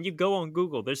If when you go on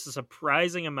Google, there's a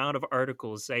surprising amount of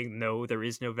articles saying no, there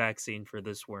is no vaccine for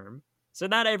this worm. So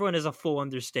not everyone has a full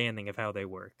understanding of how they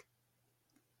work.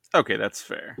 Okay, that's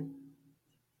fair.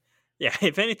 Yeah,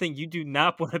 if anything, you do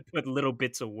not want to put little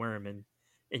bits of worm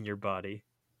in your body.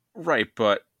 Right,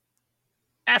 but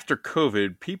after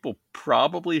COVID, people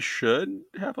probably should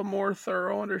have a more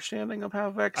thorough understanding of how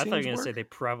I thought you vaccines were gonna say work. they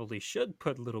probably should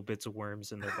put little bits of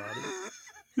worms in their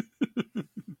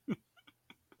body.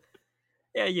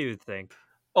 Yeah, you would think.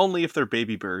 Only if they're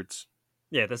baby birds.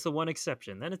 Yeah, that's the one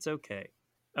exception. Then it's okay.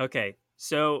 Okay,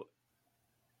 so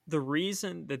the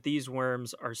reason that these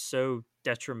worms are so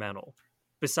detrimental,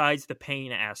 besides the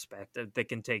pain aspect that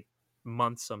can take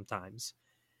months sometimes,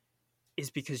 is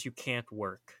because you can't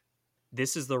work.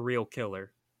 This is the real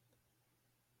killer.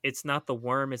 It's not the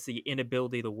worm, it's the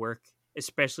inability to work,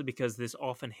 especially because this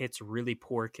often hits really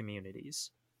poor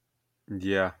communities.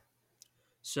 Yeah.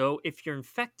 So if you're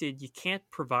infected, you can't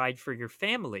provide for your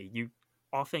family. You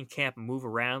often can't move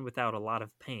around without a lot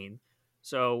of pain.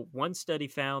 So one study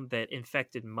found that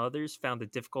infected mothers found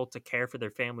it difficult to care for their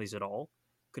families at all.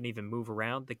 Couldn't even move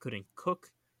around. They couldn't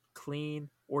cook, clean,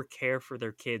 or care for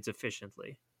their kids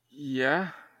efficiently.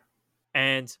 Yeah.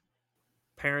 And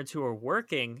parents who are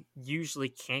working usually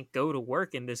can't go to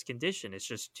work in this condition. It's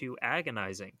just too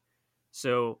agonizing.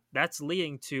 So that's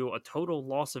leading to a total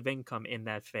loss of income in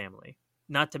that family,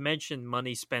 not to mention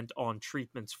money spent on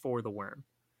treatments for the worm.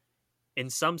 In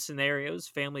some scenarios,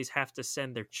 families have to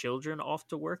send their children off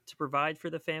to work to provide for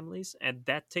the families, and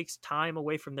that takes time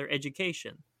away from their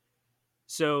education.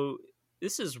 So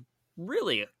this is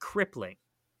really crippling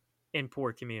in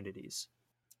poor communities.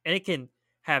 And it can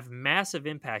have massive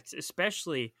impacts,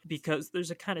 especially because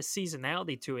there's a kind of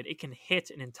seasonality to it. It can hit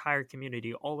an entire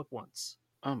community all at once.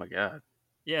 Oh my god.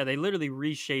 Yeah, they literally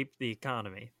reshaped the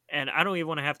economy. And I don't even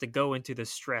want to have to go into the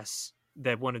stress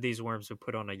that one of these worms would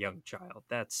put on a young child.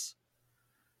 That's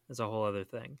a whole other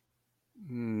thing.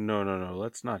 No, no, no.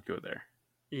 Let's not go there.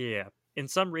 Yeah. In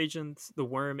some regions, the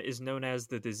worm is known as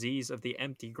the disease of the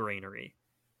empty granary,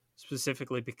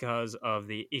 specifically because of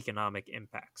the economic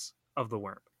impacts of the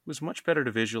worm. It was much better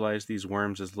to visualize these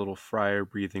worms as little fryer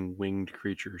breathing winged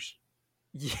creatures.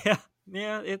 Yeah,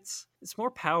 yeah, it's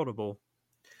more palatable.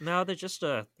 No, they're just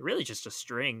really just a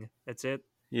string. That's it.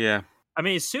 Yeah. I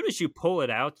mean, as soon as you pull it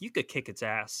out, you could kick its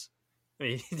ass. I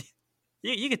mean,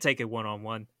 you could take it one on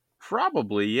one.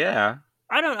 Probably, yeah.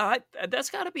 I don't know. That's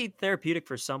got to be therapeutic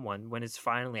for someone when it's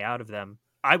finally out of them.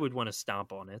 I would want to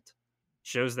stomp on it.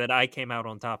 Shows that I came out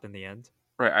on top in the end.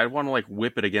 Right, I'd want to like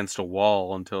whip it against a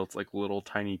wall until it's like little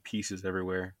tiny pieces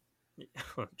everywhere.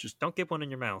 Just Don't get one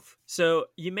in your mouth. So,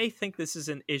 you may think this is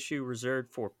an issue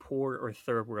reserved for poor or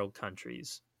third world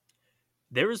countries.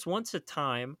 There was once a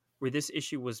time where this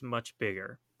issue was much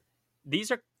bigger.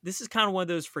 This is kind of one of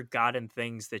those forgotten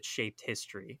things that shaped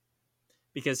history,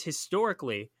 because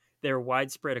historically they were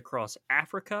widespread across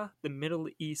Africa, the Middle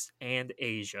East, and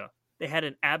Asia. They had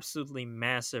an absolutely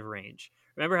massive range.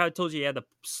 Remember how I told you had to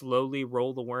slowly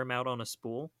roll the worm out on a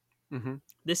spool? mm-hmm.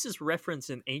 This is referenced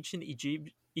in ancient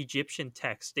Egyptian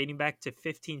texts dating back to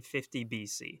 1550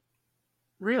 BC.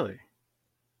 Really?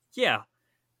 Yeah,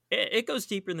 it goes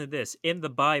deeper than this. In the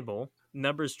Bible,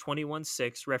 Numbers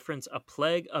 21:6 reference a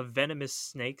plague of venomous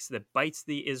snakes that bites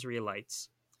the Israelites.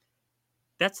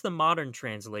 That's the modern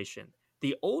translation.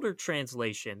 The older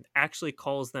translation actually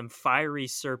calls them fiery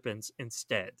serpents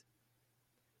instead.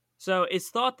 So it's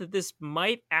thought that this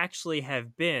might actually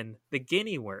have been the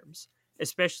guinea worms,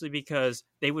 especially because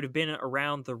they would have been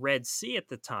around the Red Sea at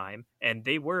the time and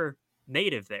they were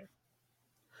native there.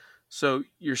 So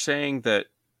you're saying that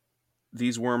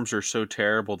these worms are so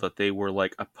terrible that they were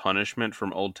like a punishment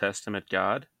from Old Testament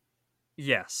God?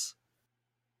 Yes.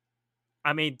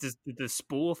 I mean, does the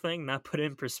spool thing not put it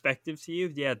in perspective to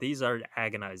you? Yeah, these are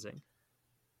agonizing.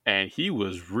 And he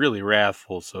was really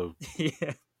wrathful, so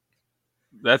Yeah.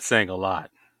 that's saying a lot.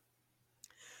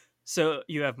 So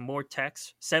you have more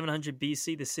text. 700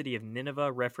 BC, the city of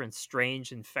Nineveh referenced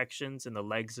strange infections in the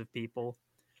legs of people.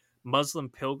 Muslim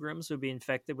pilgrims would be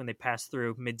infected when they passed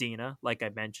through Medina, like I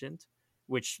mentioned,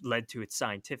 which led to its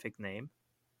scientific name.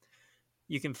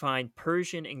 You can find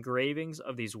Persian engravings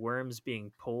of these worms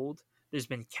being pulled. There's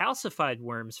been calcified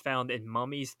worms found in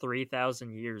mummies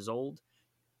 3,000 years old.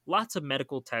 Lots of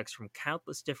medical texts from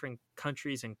countless different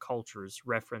countries and cultures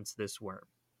reference this worm.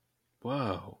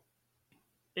 Whoa.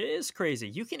 It is crazy.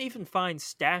 You can even find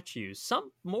statues,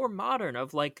 some more modern,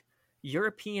 of like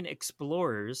European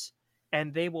explorers,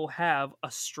 and they will have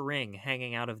a string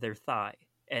hanging out of their thigh,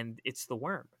 and it's the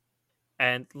worm.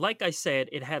 And like I said,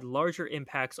 it had larger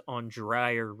impacts on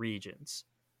drier regions.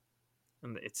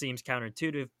 And it seems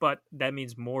counterintuitive, but that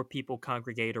means more people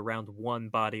congregate around one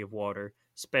body of water,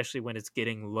 especially when it's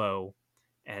getting low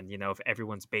and, if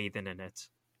everyone's bathing in it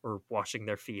or washing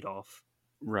their feet off.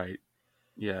 Right.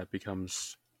 Yeah, it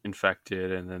becomes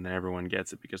infected, and then everyone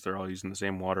gets it because they're all using the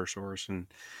same water source, and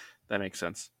that makes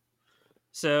sense.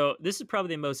 So, this is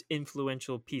probably the most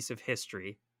influential piece of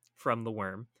history from the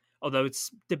worm, although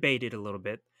it's debated a little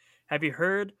bit. Have you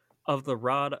heard of the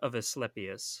rod of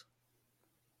Asclepius?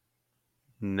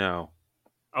 No.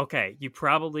 Okay, you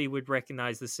probably would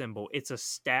recognize the symbol. It's a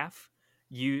staff,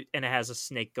 and it has a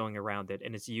snake going around it,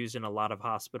 and it's used in a lot of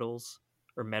hospitals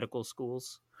or medical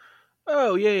schools.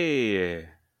 Oh, yeah, yeah, yeah, yeah.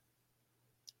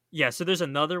 Yeah, so there's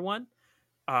another one.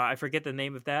 I forget the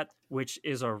name of that, which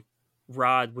is a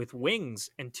rod with wings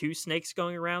and two snakes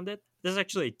going around it. There's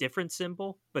actually a different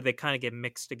symbol, but they kind of get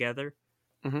mixed together.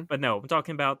 Mm-hmm. But no, I'm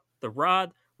talking about the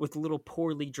rod with a little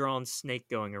poorly drawn snake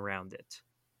going around it.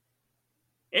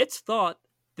 It's thought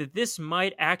that this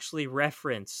might actually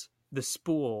reference the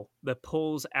spool that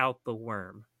pulls out the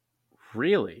worm.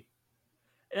 Really?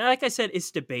 And like I said,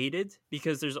 it's debated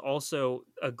because there's also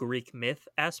a Greek myth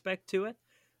aspect to it.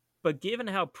 But given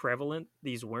how prevalent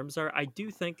these worms are, I do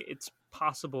think it's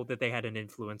possible that they had an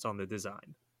influence on the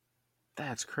design.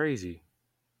 That's crazy.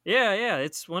 Yeah, yeah,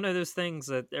 it's one of those things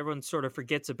that everyone sort of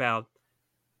forgets about.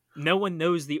 No one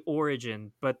knows the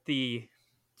origin, but the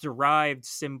derived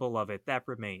symbol of it, that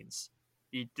remains.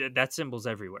 That symbol's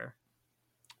everywhere.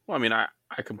 Well, I mean, I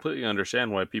completely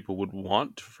understand why people would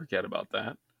want to forget about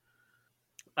that.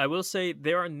 I will say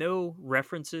there are no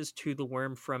references to the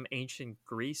worm from ancient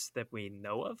Greece that we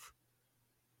know of,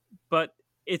 but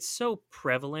it's so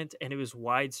prevalent and it was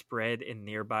widespread in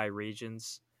nearby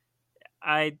regions.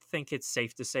 I think it's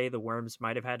safe to say the worms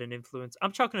might have had an influence.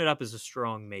 I'm chalking it up as a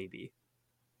strong maybe.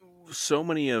 So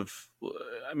many of,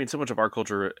 I mean, so much of our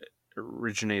culture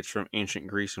originates from ancient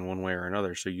Greece in one way or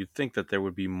another. So you'd think that there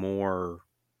would be more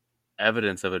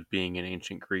evidence of it being in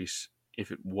ancient Greece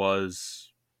if it was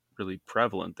really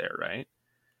prevalent there, right?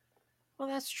 Well,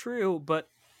 that's true, but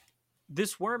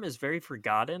this worm is very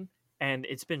forgotten and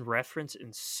it's been referenced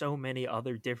in so many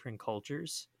other different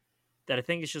cultures that I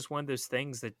think it's just one of those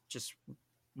things that just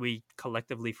we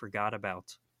collectively forgot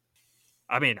about.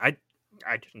 I mean, I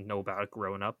didn't know about it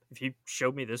growing up. If you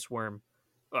showed me this worm,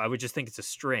 I would just think it's a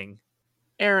string.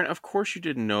 Aaron, of course you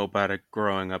didn't know about it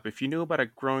growing up. If you knew about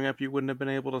it growing up, you wouldn't have been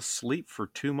able to sleep for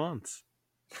 2 months.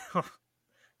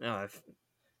 No,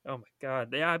 oh my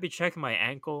god, yeah, I'd be checking my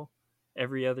ankle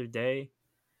every other day.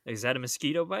 Is that a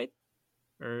mosquito bite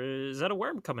or is that a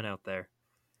worm coming out there?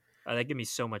 That give me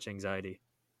so much anxiety.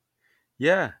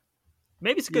 Yeah,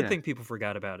 Maybe it's a good yeah. thing people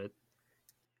forgot about it.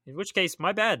 In which case,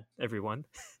 my bad, everyone.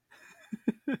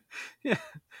 Yeah.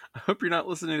 I hope you're not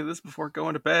listening to this before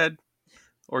going to bed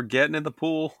or getting in the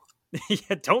pool.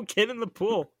 Yeah, don't get in the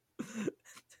pool.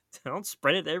 Don't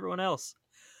spread it to everyone else.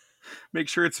 Make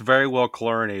sure it's very well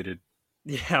chlorinated.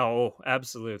 Yeah, oh,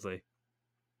 absolutely.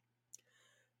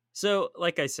 So,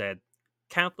 like I said,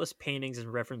 countless paintings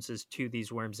and references to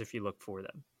these worms if you look for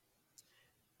them.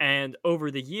 And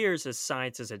over the years, as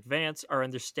science has advanced, our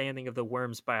understanding of the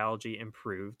worm's biology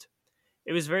improved.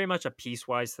 It was very much a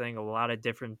piecewise thing, a lot of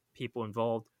different people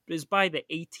involved. But it was by the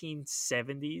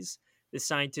 1870s the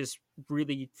scientists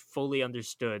really fully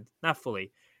understood, not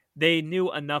fully, they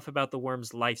knew enough about the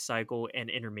worm's life cycle and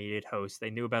intermediate host. They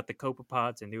knew about the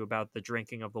copepods and knew about the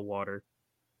drinking of the water.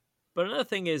 But another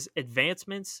thing is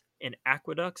advancements in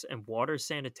aqueducts and water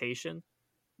sanitation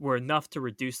were enough to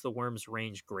reduce the worm's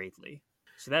range greatly.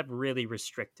 So that really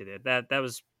restricted it. That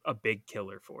was a big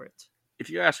killer for it. If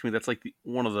you ask me, that's like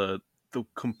one of the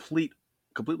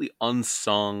completely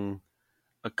unsung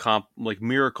like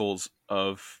miracles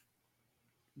of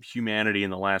humanity in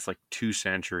the last like 2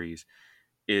 centuries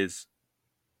is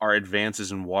our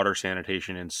advances in water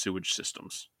sanitation and sewage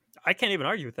systems. I can't even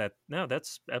argue with that. No,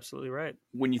 that's absolutely right.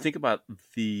 When you think about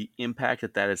the impact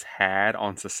that has had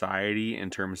on society in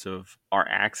terms of our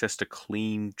access to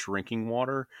clean drinking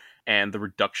water and the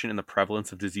reduction in the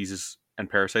prevalence of diseases and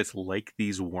parasites like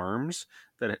these worms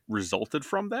that resulted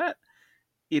from that,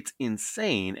 it's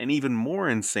insane, and even more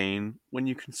insane when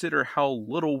you consider how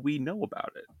little we know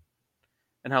about it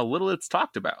and how little it's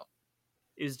talked about.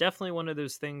 It was definitely one of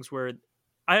those things where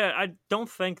I don't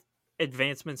think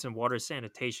advancements in water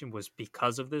sanitation was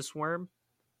because of this worm,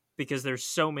 because there's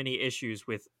so many issues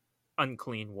with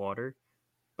unclean water.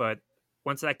 But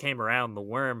once that came around, the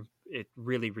worm it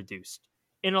really reduced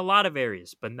in a lot of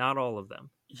areas, but not all of them.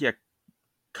 Yeah,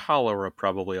 cholera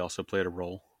probably also played a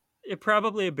role. It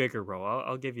probably a bigger role.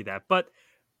 I'll give you that, but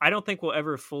I don't think we'll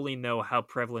ever fully know how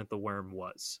prevalent the worm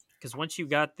was because once you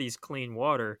got these clean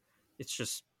water, it's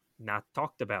just not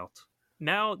talked about.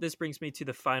 Now, this brings me to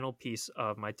the final piece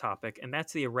of my topic, and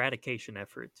that's the eradication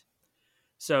effort.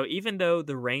 So, even though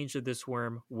the range of this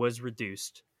worm was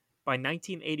reduced, by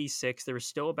 1986, there was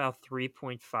still about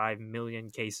 3.5 million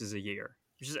cases a year,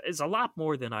 which is a lot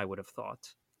more than I would have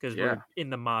thought because we're Yeah. in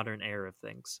the modern era of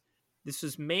things. This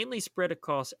was mainly spread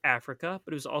across Africa,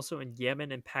 but it was also in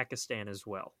Yemen and Pakistan as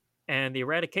well. And the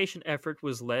eradication effort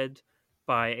was led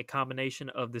by a combination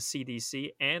of the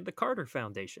CDC and the Carter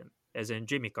Foundation, as in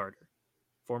Jimmy Carter,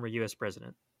 former US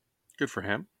president. Good for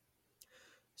him.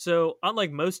 So,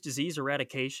 unlike most disease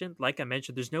eradication, like I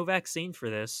mentioned, there's no vaccine for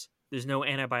this, there's no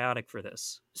antibiotic for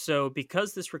this. So,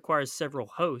 because this requires several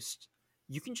hosts,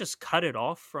 you can just cut it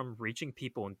off from reaching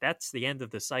people, and that's the end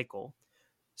of the cycle.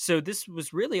 So, this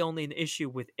was really only an issue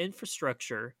with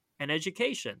infrastructure and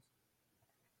education.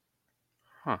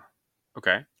 Huh.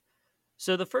 Okay.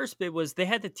 So, the first bit was they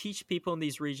had to teach people in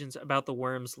these regions about the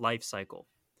worm's life cycle.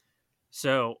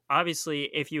 So, obviously,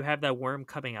 if you have that worm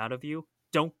coming out of you,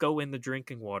 don't go in the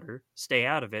drinking water, stay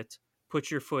out of it,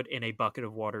 put your foot in a bucket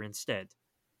of water instead.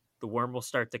 The worm will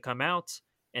start to come out,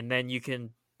 and then you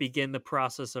can begin the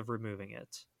process of removing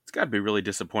it. It's got to be really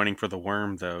disappointing for the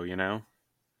worm, though, you know?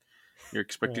 You're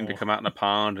expecting to Oh. come out in a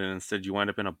pond, and instead you wind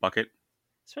up in a bucket.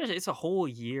 Especially, it's a whole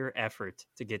year effort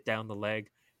to get down the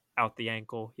leg, out the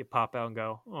ankle. You pop out and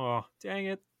go, oh, dang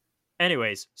it.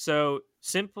 Anyways, so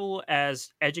simple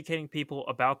as educating people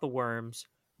about the worms,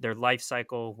 their life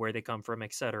cycle, where they come from,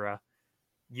 etc.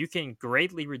 You can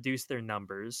greatly reduce their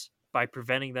numbers by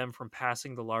preventing them from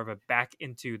passing the larva back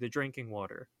into the drinking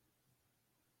water.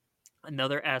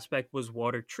 Another aspect was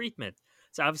water treatment.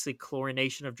 So obviously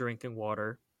chlorination of drinking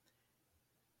water,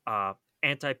 uh,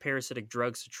 anti-parasitic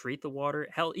drugs to treat the water.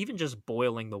 Hell, even just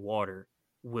boiling the water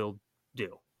will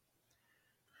do.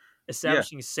 Yeah.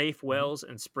 Establishing safe Mhm. wells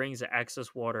and springs to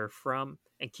access water from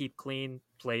and keep clean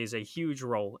plays a huge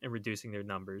role in reducing their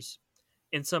numbers.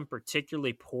 In some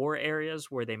particularly poor areas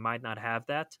where they might not have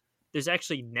that, there's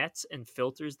actually nets and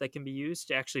filters that can be used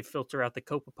to actually filter out the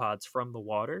copepods from the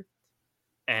water,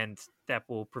 and that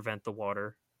will prevent the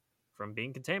water from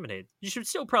being contaminated. You should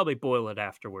still probably boil it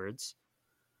afterwards,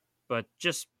 but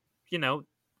just, you know,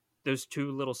 those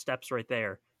two little steps right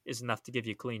there is enough to give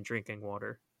you clean drinking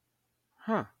water.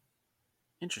 Huh.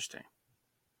 Interesting.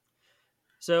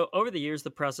 So, over the years,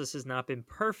 the process has not been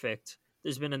perfect.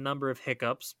 There's been a number of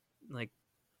hiccups, like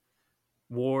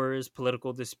wars,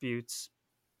 political disputes,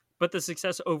 but the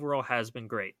success overall has been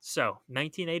great. So,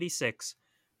 1986,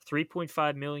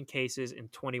 3.5 million cases in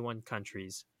 21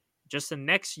 countries. Just the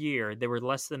next year, there were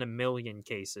less than a million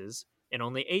cases in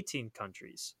only 18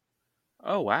 countries.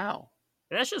 Oh, wow.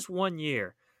 And that's just 1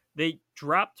 year. They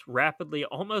dropped rapidly,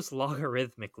 almost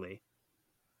logarithmically.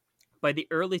 By the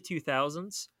early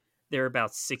 2000s, there were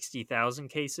about 60,000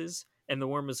 cases, and the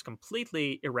worm was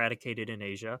completely eradicated in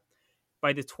Asia.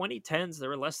 By the 2010s, there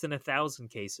were less than 1,000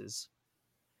 cases.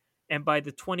 And by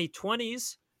the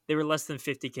 2020s, there were less than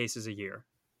 50 cases a year.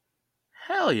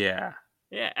 Hell yeah.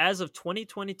 Yeah, as of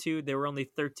 2022, there were only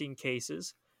 13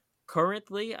 cases.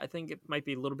 Currently, I think it might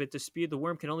be a little bit disputed. The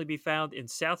worm can only be found in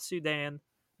South Sudan,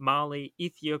 Mali,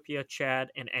 Ethiopia,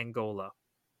 Chad, and Angola.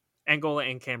 Angola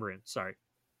and Cameroon, sorry.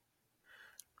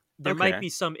 There might Okay. be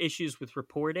some issues with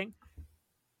reporting,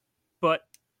 but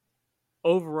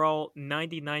overall,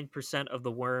 99% of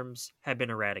the worms have been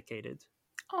eradicated.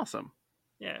 Awesome.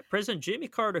 Yeah, President Jimmy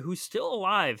Carter, who's still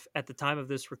alive at the time of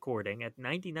this recording, at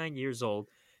 99 years old,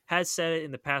 has said it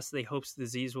in the past that he hopes the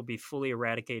disease will be fully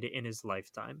eradicated in his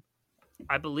lifetime.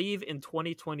 I believe in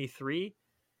 2023,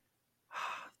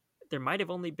 there might have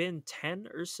only been 10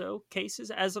 or so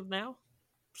cases as of now.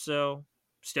 So,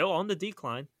 still on the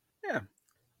decline. Yeah.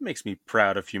 Makes me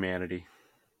proud of humanity.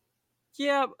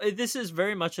 Yeah, this is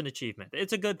very much an achievement.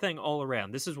 It's a good thing all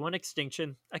around. This is one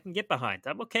extinction I can get behind.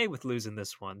 I'm okay with losing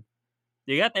this one.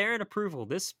 You got the Aaron approval.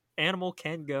 This animal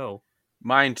can go.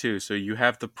 Mine too. So you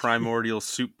have the primordial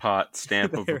soup pot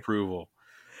stamp of There. approval.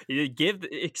 You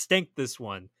extinct this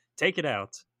one. Take it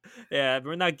out. Yeah,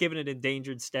 we're not giving it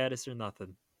endangered status or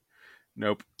nothing.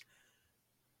 Nope.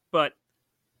 But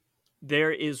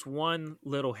there is one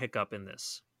little hiccup in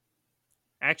this.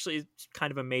 Actually, it's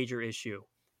kind of a major issue.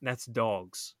 And that's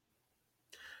dogs.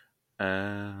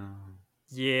 Uh,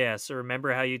 Yeah, so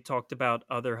remember how you talked about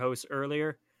other hosts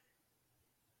earlier?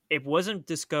 It wasn't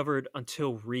discovered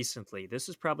until recently. This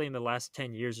is probably in the last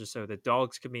 10 years or so that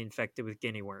dogs can be infected with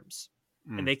guinea worms.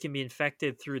 And mm, they can be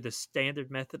infected through the standard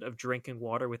method of drinking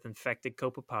water with infected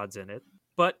copepods in it.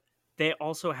 But they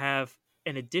also have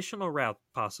an additional route,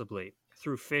 possibly,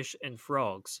 through fish and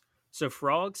frogs. So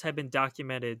frogs have been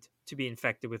documented to be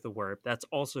infected with the worm. That's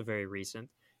also very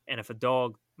recent. And if a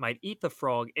dog might eat the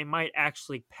frog, it might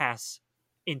actually pass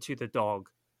into the dog,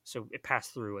 so it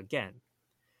passed through again.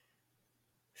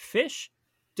 Fish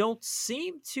don't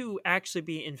seem to actually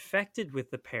be infected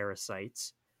with the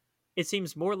parasites. It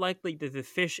seems more likely that the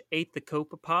fish ate the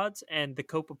copepods, and the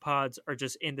copepods are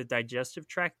just in the digestive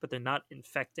tract, but they're not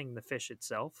infecting the fish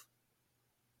itself.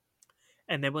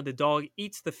 And then when the dog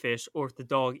eats the fish, or if the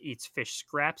dog eats fish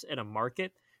scraps at a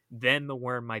market, then the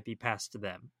worm might be passed to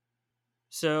them.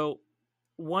 So,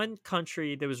 one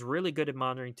country that was really good at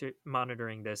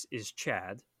monitoring this is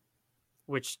Chad,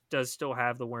 which does still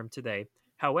have the worm today.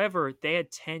 However, they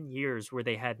had 10 years where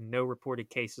they had no reported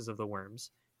cases of the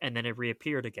worms, and then it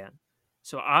reappeared again.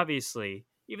 So obviously,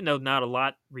 even though not a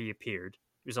lot reappeared,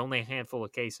 there's only a handful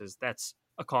of cases. That's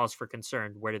a cause for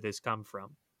concern. Where did this come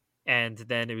from? And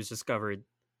then it was discovered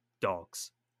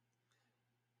dogs.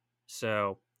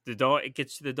 So the dog, it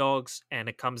gets to the dogs and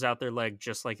it comes out their leg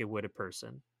just like it would a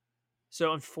person.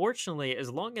 So unfortunately, as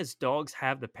long as dogs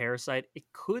have the parasite, it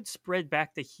could spread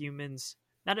back to humans,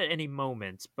 not at any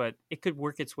moment, but it could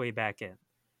work its way back in.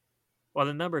 While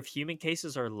the number of human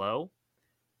cases are low,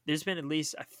 there's been at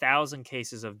least 1,000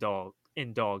 cases of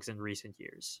dogs in recent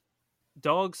years.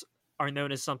 Dogs are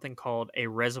known as something called a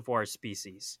reservoir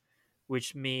species,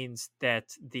 which means that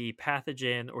the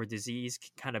pathogen or disease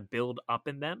can kind of build up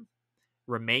in them,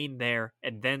 remain there,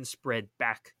 and then spread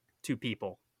back to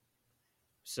people.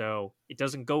 So it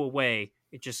doesn't go away,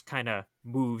 it just kind of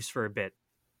moves for a bit,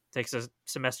 takes a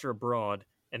semester abroad,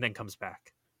 and then comes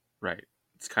back. Right.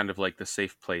 It's kind of like the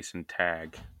safe place in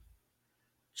tag.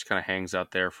 Just kind of hangs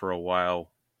out there for a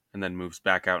while and then moves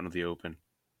back out into the open.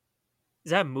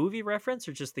 Is that a movie reference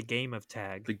or just the game of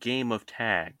tag? The game of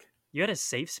tag. You had a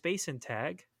safe space in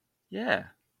tag? Yeah.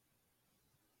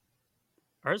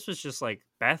 Ours was just like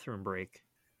bathroom break.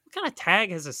 What kind of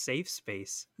tag has a safe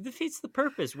space? It defeats the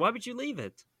purpose. Why would you leave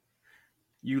it?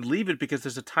 You leave it because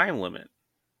there's a time limit.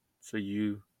 So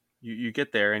you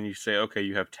get there and you say, okay,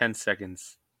 you have 10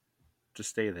 seconds to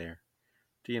stay there.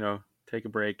 To, take a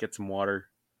break, get some water.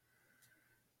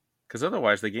 Because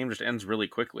otherwise the game just ends really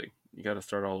quickly. You got to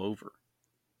start all over.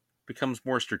 Becomes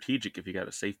more strategic if you got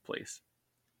a safe place.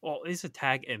 Well, is a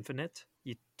tag infinite?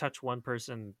 You touch one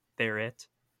person, they're it.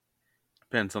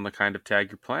 Depends on the kind of tag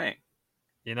you're playing.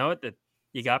 You know what?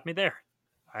 You got me there.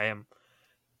 I am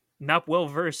not well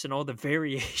versed in all the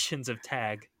variations of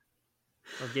tag.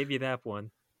 I'll give you that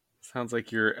one. Sounds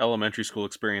like your elementary school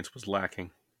experience was lacking.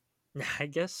 I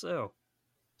guess so.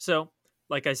 So,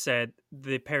 like I said,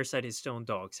 the parasite is still in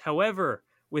dogs. However,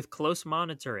 with close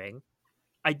monitoring,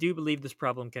 I do believe this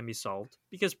problem can be solved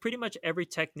because pretty much every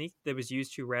technique that was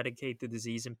used to eradicate the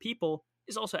disease in people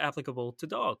is also applicable to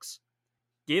dogs.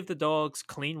 Give the dogs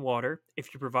clean water.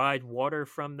 If you provide water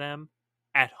from them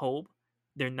at home,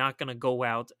 they're not going to go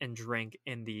out and drink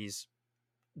in these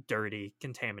dirty,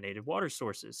 contaminated water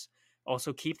sources.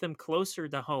 Also, keep them closer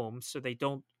to home so they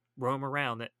don't roam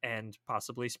around and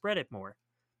possibly spread it more.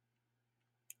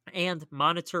 And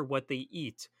monitor what they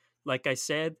eat. Like I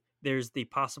said, there's the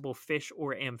possible fish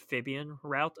or amphibian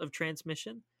route of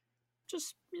transmission.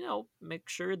 Just, make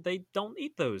sure they don't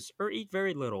eat those or eat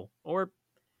very little or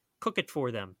cook it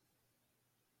for them.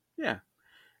 Yeah.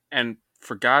 And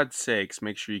for God's sakes,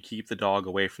 make sure you keep the dog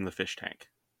away from the fish tank.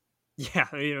 Yeah,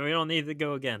 we don't need to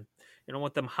go again. You don't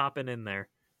want them hopping in there.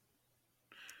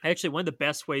 Actually, one of the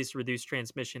best ways to reduce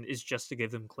transmission is just to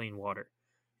give them clean water.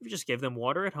 If you just give them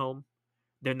water at home,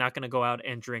 they're not going to go out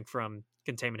and drink from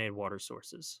contaminated water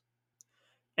sources.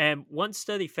 And one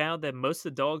study found that most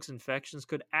of the dog's infections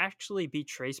could actually be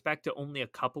traced back to only a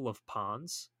couple of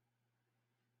ponds.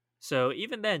 So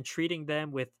even then, treating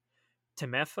them with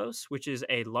Timethos, which is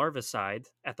a larvicide,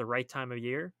 at the right time of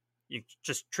year, you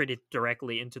just treat it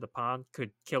directly into the pond, could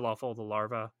kill off all the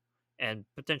larvae and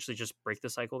potentially just break the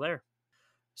cycle there.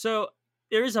 So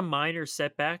there is a minor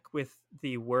setback with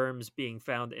the worms being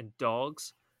found in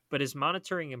dogs, but as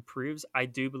monitoring improves, I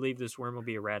do believe this worm will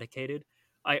be eradicated.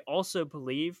 I also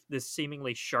believe this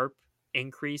seemingly sharp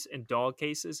increase in dog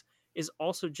cases is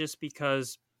also just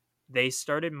because they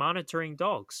started monitoring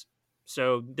dogs.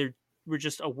 So we're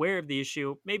just aware of the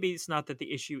issue. Maybe it's not that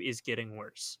the issue is getting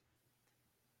worse.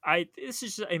 This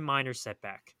is a minor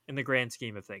setback in the grand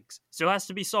scheme of things. Still has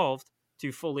to be solved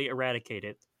to fully eradicate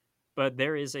it, but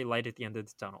there is a light at the end of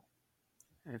the tunnel.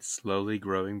 It's slowly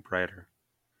growing brighter.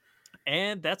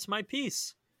 And that's my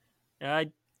piece.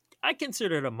 I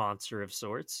consider it a monster of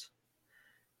sorts.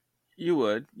 You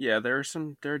would. Yeah, there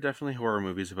are definitely horror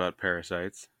movies about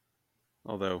parasites.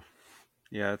 Although,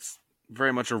 yeah, it's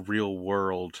very much a real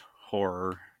world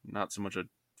horror, not so much a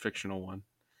fictional one.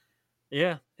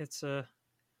 Yeah, it's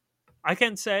I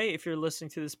can say if you're listening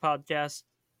to this podcast,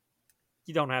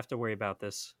 you don't have to worry about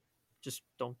this. Just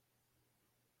don't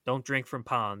drink from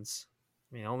ponds.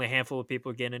 I mean, only a handful of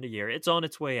people get in a year. It's on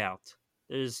its way out.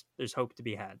 There's hope to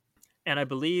be had. And I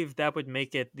believe that would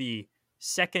make it the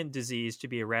second disease to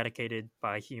be eradicated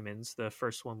by humans. The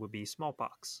first one would be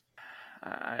smallpox.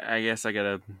 I guess I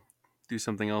gotta do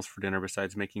something else for dinner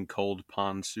besides making cold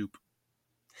pond soup.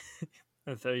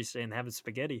 I thought you were saying having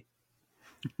spaghetti.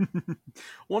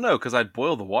 Well, no, because I'd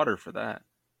boil the water for that.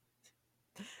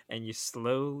 And you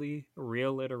slowly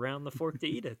reel it around the fork to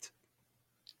eat it.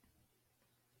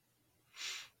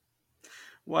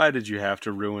 Why did you have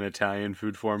to ruin Italian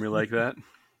food for me like that?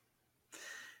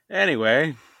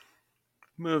 Anyway,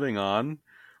 moving on.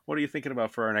 What are you thinking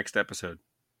about for our next episode?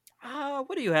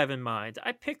 What do you have in mind?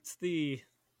 I think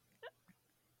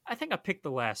I picked the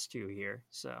last two here,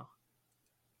 so.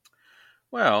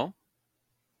 Well,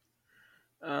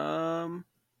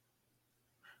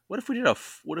 what if we did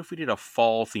a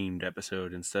fall themed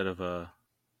episode instead of a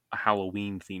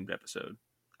Halloween themed episode?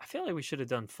 I feel like we should have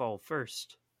done fall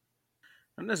first.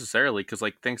 Not necessarily, because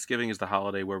like Thanksgiving is the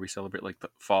holiday where we celebrate like the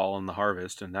fall and the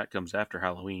harvest, and that comes after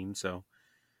Halloween. So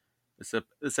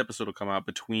this episode will come out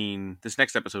between this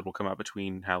next episode will come out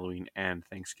between Halloween and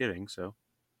Thanksgiving. So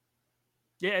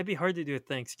Yeah, it'd be hard to do a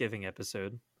Thanksgiving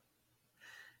episode.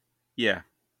 yeah,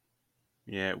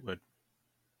 it would.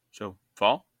 So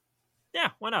fall.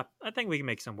 Yeah, why not? I think we can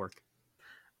make some work.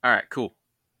 All right, cool.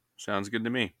 Sounds good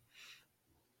to me.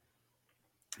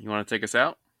 You want to take us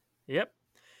out? Yep.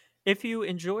 If you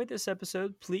enjoyed this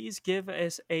episode, please give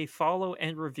us a follow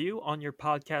and review on your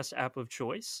podcast app of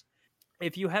choice.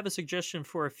 If you have a suggestion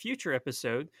for a future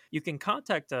episode, you can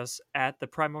contact us at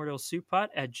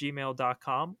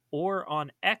theprimordialsouppot@gmail.com or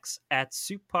on X at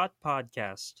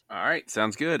souppotpodcast. All right,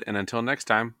 sounds good. And until next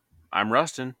time, I'm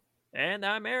Rustin. And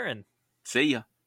I'm Aaron. See ya.